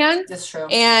golf fan, that's true.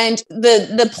 And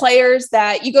the players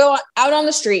that you go out on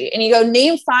the street and you go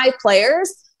name 5 players,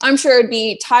 I'm sure it'd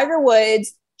be Tiger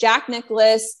Woods, Jack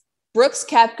Nicklaus, Brooks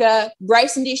Koepka,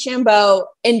 Bryson DeChambeau,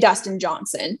 and Dustin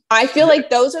Johnson. I feel like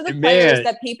those are the players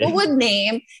that people would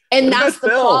name, and that's the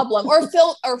problem. Or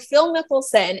Phil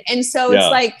Mickelson. And so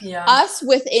it's like us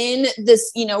within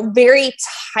this, very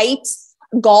tight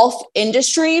golf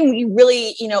industry, and we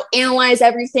really, analyze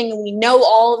everything, and we know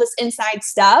all of this inside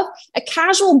stuff. A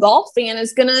casual golf fan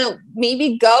is gonna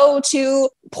maybe go to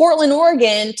Portland,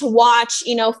 Oregon to watch,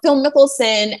 Phil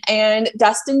Mickelson and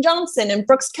Dustin Johnson and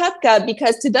Brooks Koepka,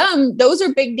 because to them, those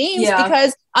are big names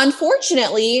because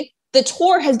unfortunately the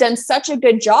tour has done such a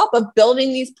good job of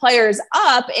building these players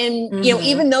up. And,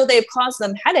 even though they've caused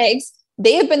them headaches,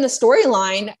 they have been the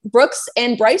storyline. Brooks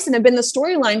and Bryson have been the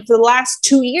storyline for the last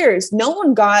 2 years. No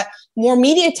one got more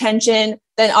media attention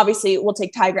than, obviously we'll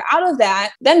take Tiger out of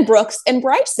that, than Brooks and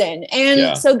Bryson.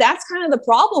 And so that's kind of the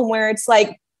problem, where it's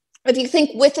like, if you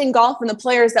think within golf and the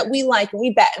players that we like and we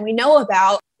bet and we know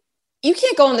about, you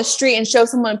can't go on the street and show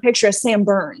someone a picture of Sam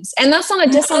Burns. And that's not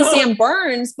a diss on Sam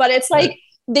Burns, but it's like,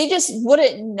 they just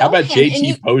wouldn't know. How about him.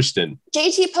 JT Poston?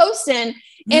 JT Poston.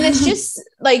 And it's just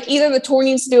like, either the tour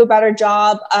needs to do a better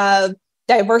job of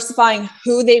diversifying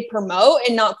who they promote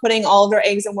and not putting all of their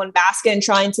eggs in one basket and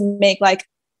trying to make like,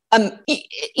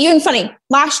 even funny.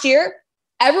 Last year,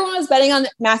 everyone was betting on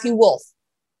Matt Wolff,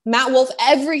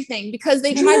 everything, because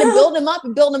they tried to build him up.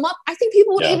 I think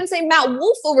people would even say Matt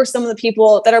Wolff over some of the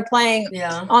people that are playing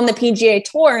on the PGA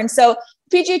Tour. And so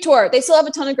PGA Tour, they still have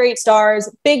a ton of great stars,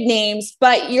 big names,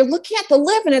 but you're looking at the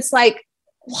LIV and it's like,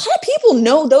 a lot of people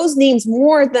know those names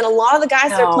more than a lot of the guys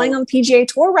that are playing on the PGA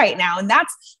Tour right now. And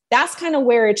that's kind of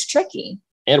where it's tricky.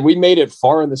 And we made it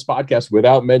far in this podcast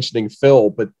without mentioning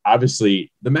Phil, but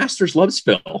obviously the Masters loves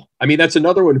Phil. I mean, that's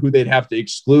another one who they'd have to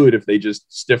exclude if they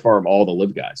just stiff arm all the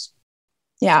LIV guys.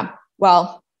 Yeah.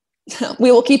 Well,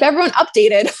 we will keep everyone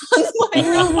updated on the Playing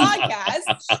Around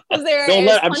podcast. I'm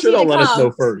sure they'll let us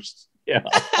know first. Yeah.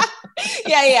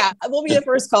 yeah. We'll be the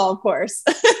first call, of course.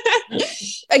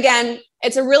 Again,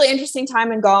 it's a really interesting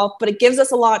time in golf, but it gives us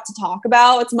a lot to talk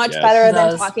about. It's much better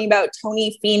than talking about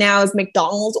Tony Finau's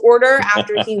McDonald's order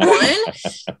after he won.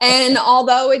 And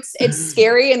although it's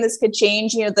scary and this could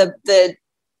change, the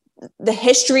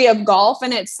history of golf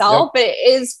in itself,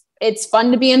 it's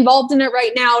fun to be involved in it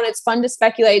right now. And it's fun to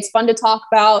speculate. It's fun to talk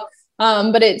about.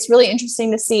 But it's really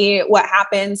interesting to see what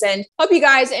happens, and hope you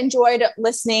guys enjoyed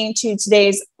listening to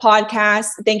today's podcast.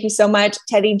 Thank you so much,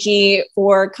 Teddy G,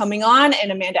 for coming on,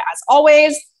 and Amanda, as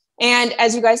always. And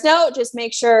as you guys know, just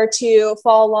make sure to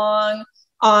follow along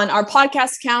on our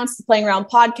podcast accounts, the Playing Around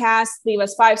Podcast. Leave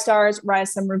us 5 stars, write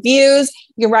us some reviews.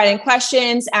 You can write in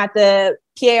questions at the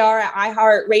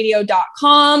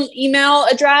par@iheartradio.com email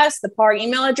address, the par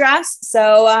email address.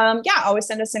 So always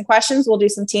send us in questions. We'll do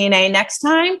some TNA next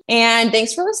time. And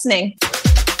thanks for listening.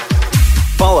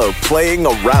 Follow Playing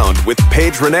Around with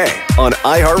Paige Renee on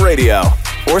iHeartRadio,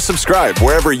 or subscribe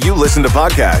wherever you listen to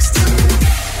podcasts.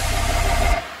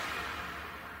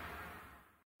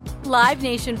 Live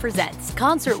Nation presents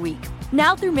Concert Week.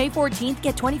 Now through May 14th,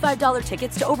 get $25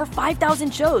 tickets to over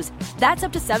 5,000 shows. That's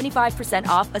up to 75%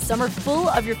 off a summer full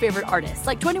of your favorite artists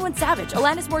like 21 Savage,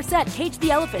 Alanis Morissette, Cage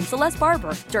the Elephant, Celeste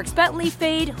Barber, Dierks Bentley,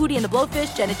 Fade, Hootie and the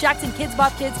Blowfish, Janet Jackson, Kids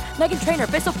Bop Kids, Meghan Trainor,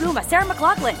 Peso Pluma, Sarah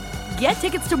McLachlan. Get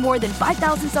tickets to more than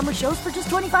 5,000 summer shows for just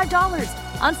 $25.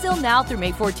 On sale now through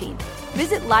May 14th.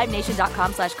 Visit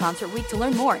livenation.com/Concert Week to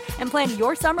learn more and plan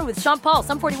your summer with Sean Paul,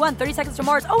 Sum 41, 30 Seconds to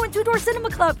Mars, and Two Door Cinema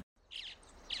Club.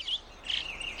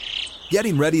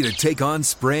 Getting ready to take on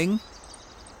spring?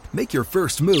 Make your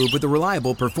first move with the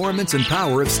reliable performance and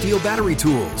power of Steel battery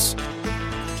tools.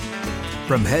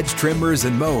 From hedge trimmers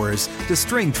and mowers to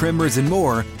string trimmers and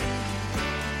more,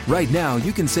 right now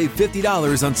you can save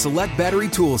 $50 on select battery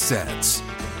tool sets.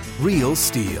 Real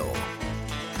Steel.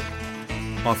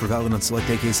 Offer valid on select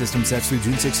AK system sets through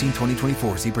June 16,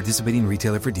 2024. See participating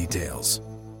retailer for details.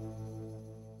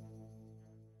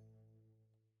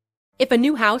 If a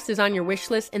new house is on your wish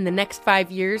list in the next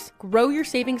 5 years, grow your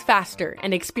savings faster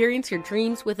and experience your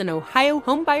dreams with an Ohio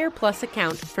Homebuyer Plus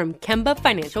account from Kemba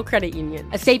Financial Credit Union.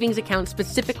 A savings account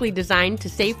specifically designed to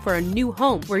save for a new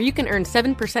home, where you can earn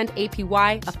 7%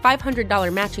 APY, a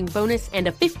 $500 matching bonus, and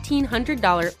a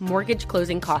 $1,500 mortgage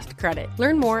closing cost credit.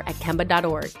 Learn more at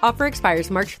Kemba.org. Offer expires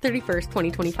March 31st,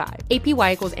 2025.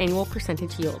 APY equals annual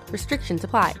percentage yield. Restrictions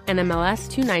apply. NMLS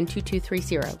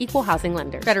 292230. Equal housing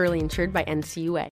lender. Federally insured by NCUA.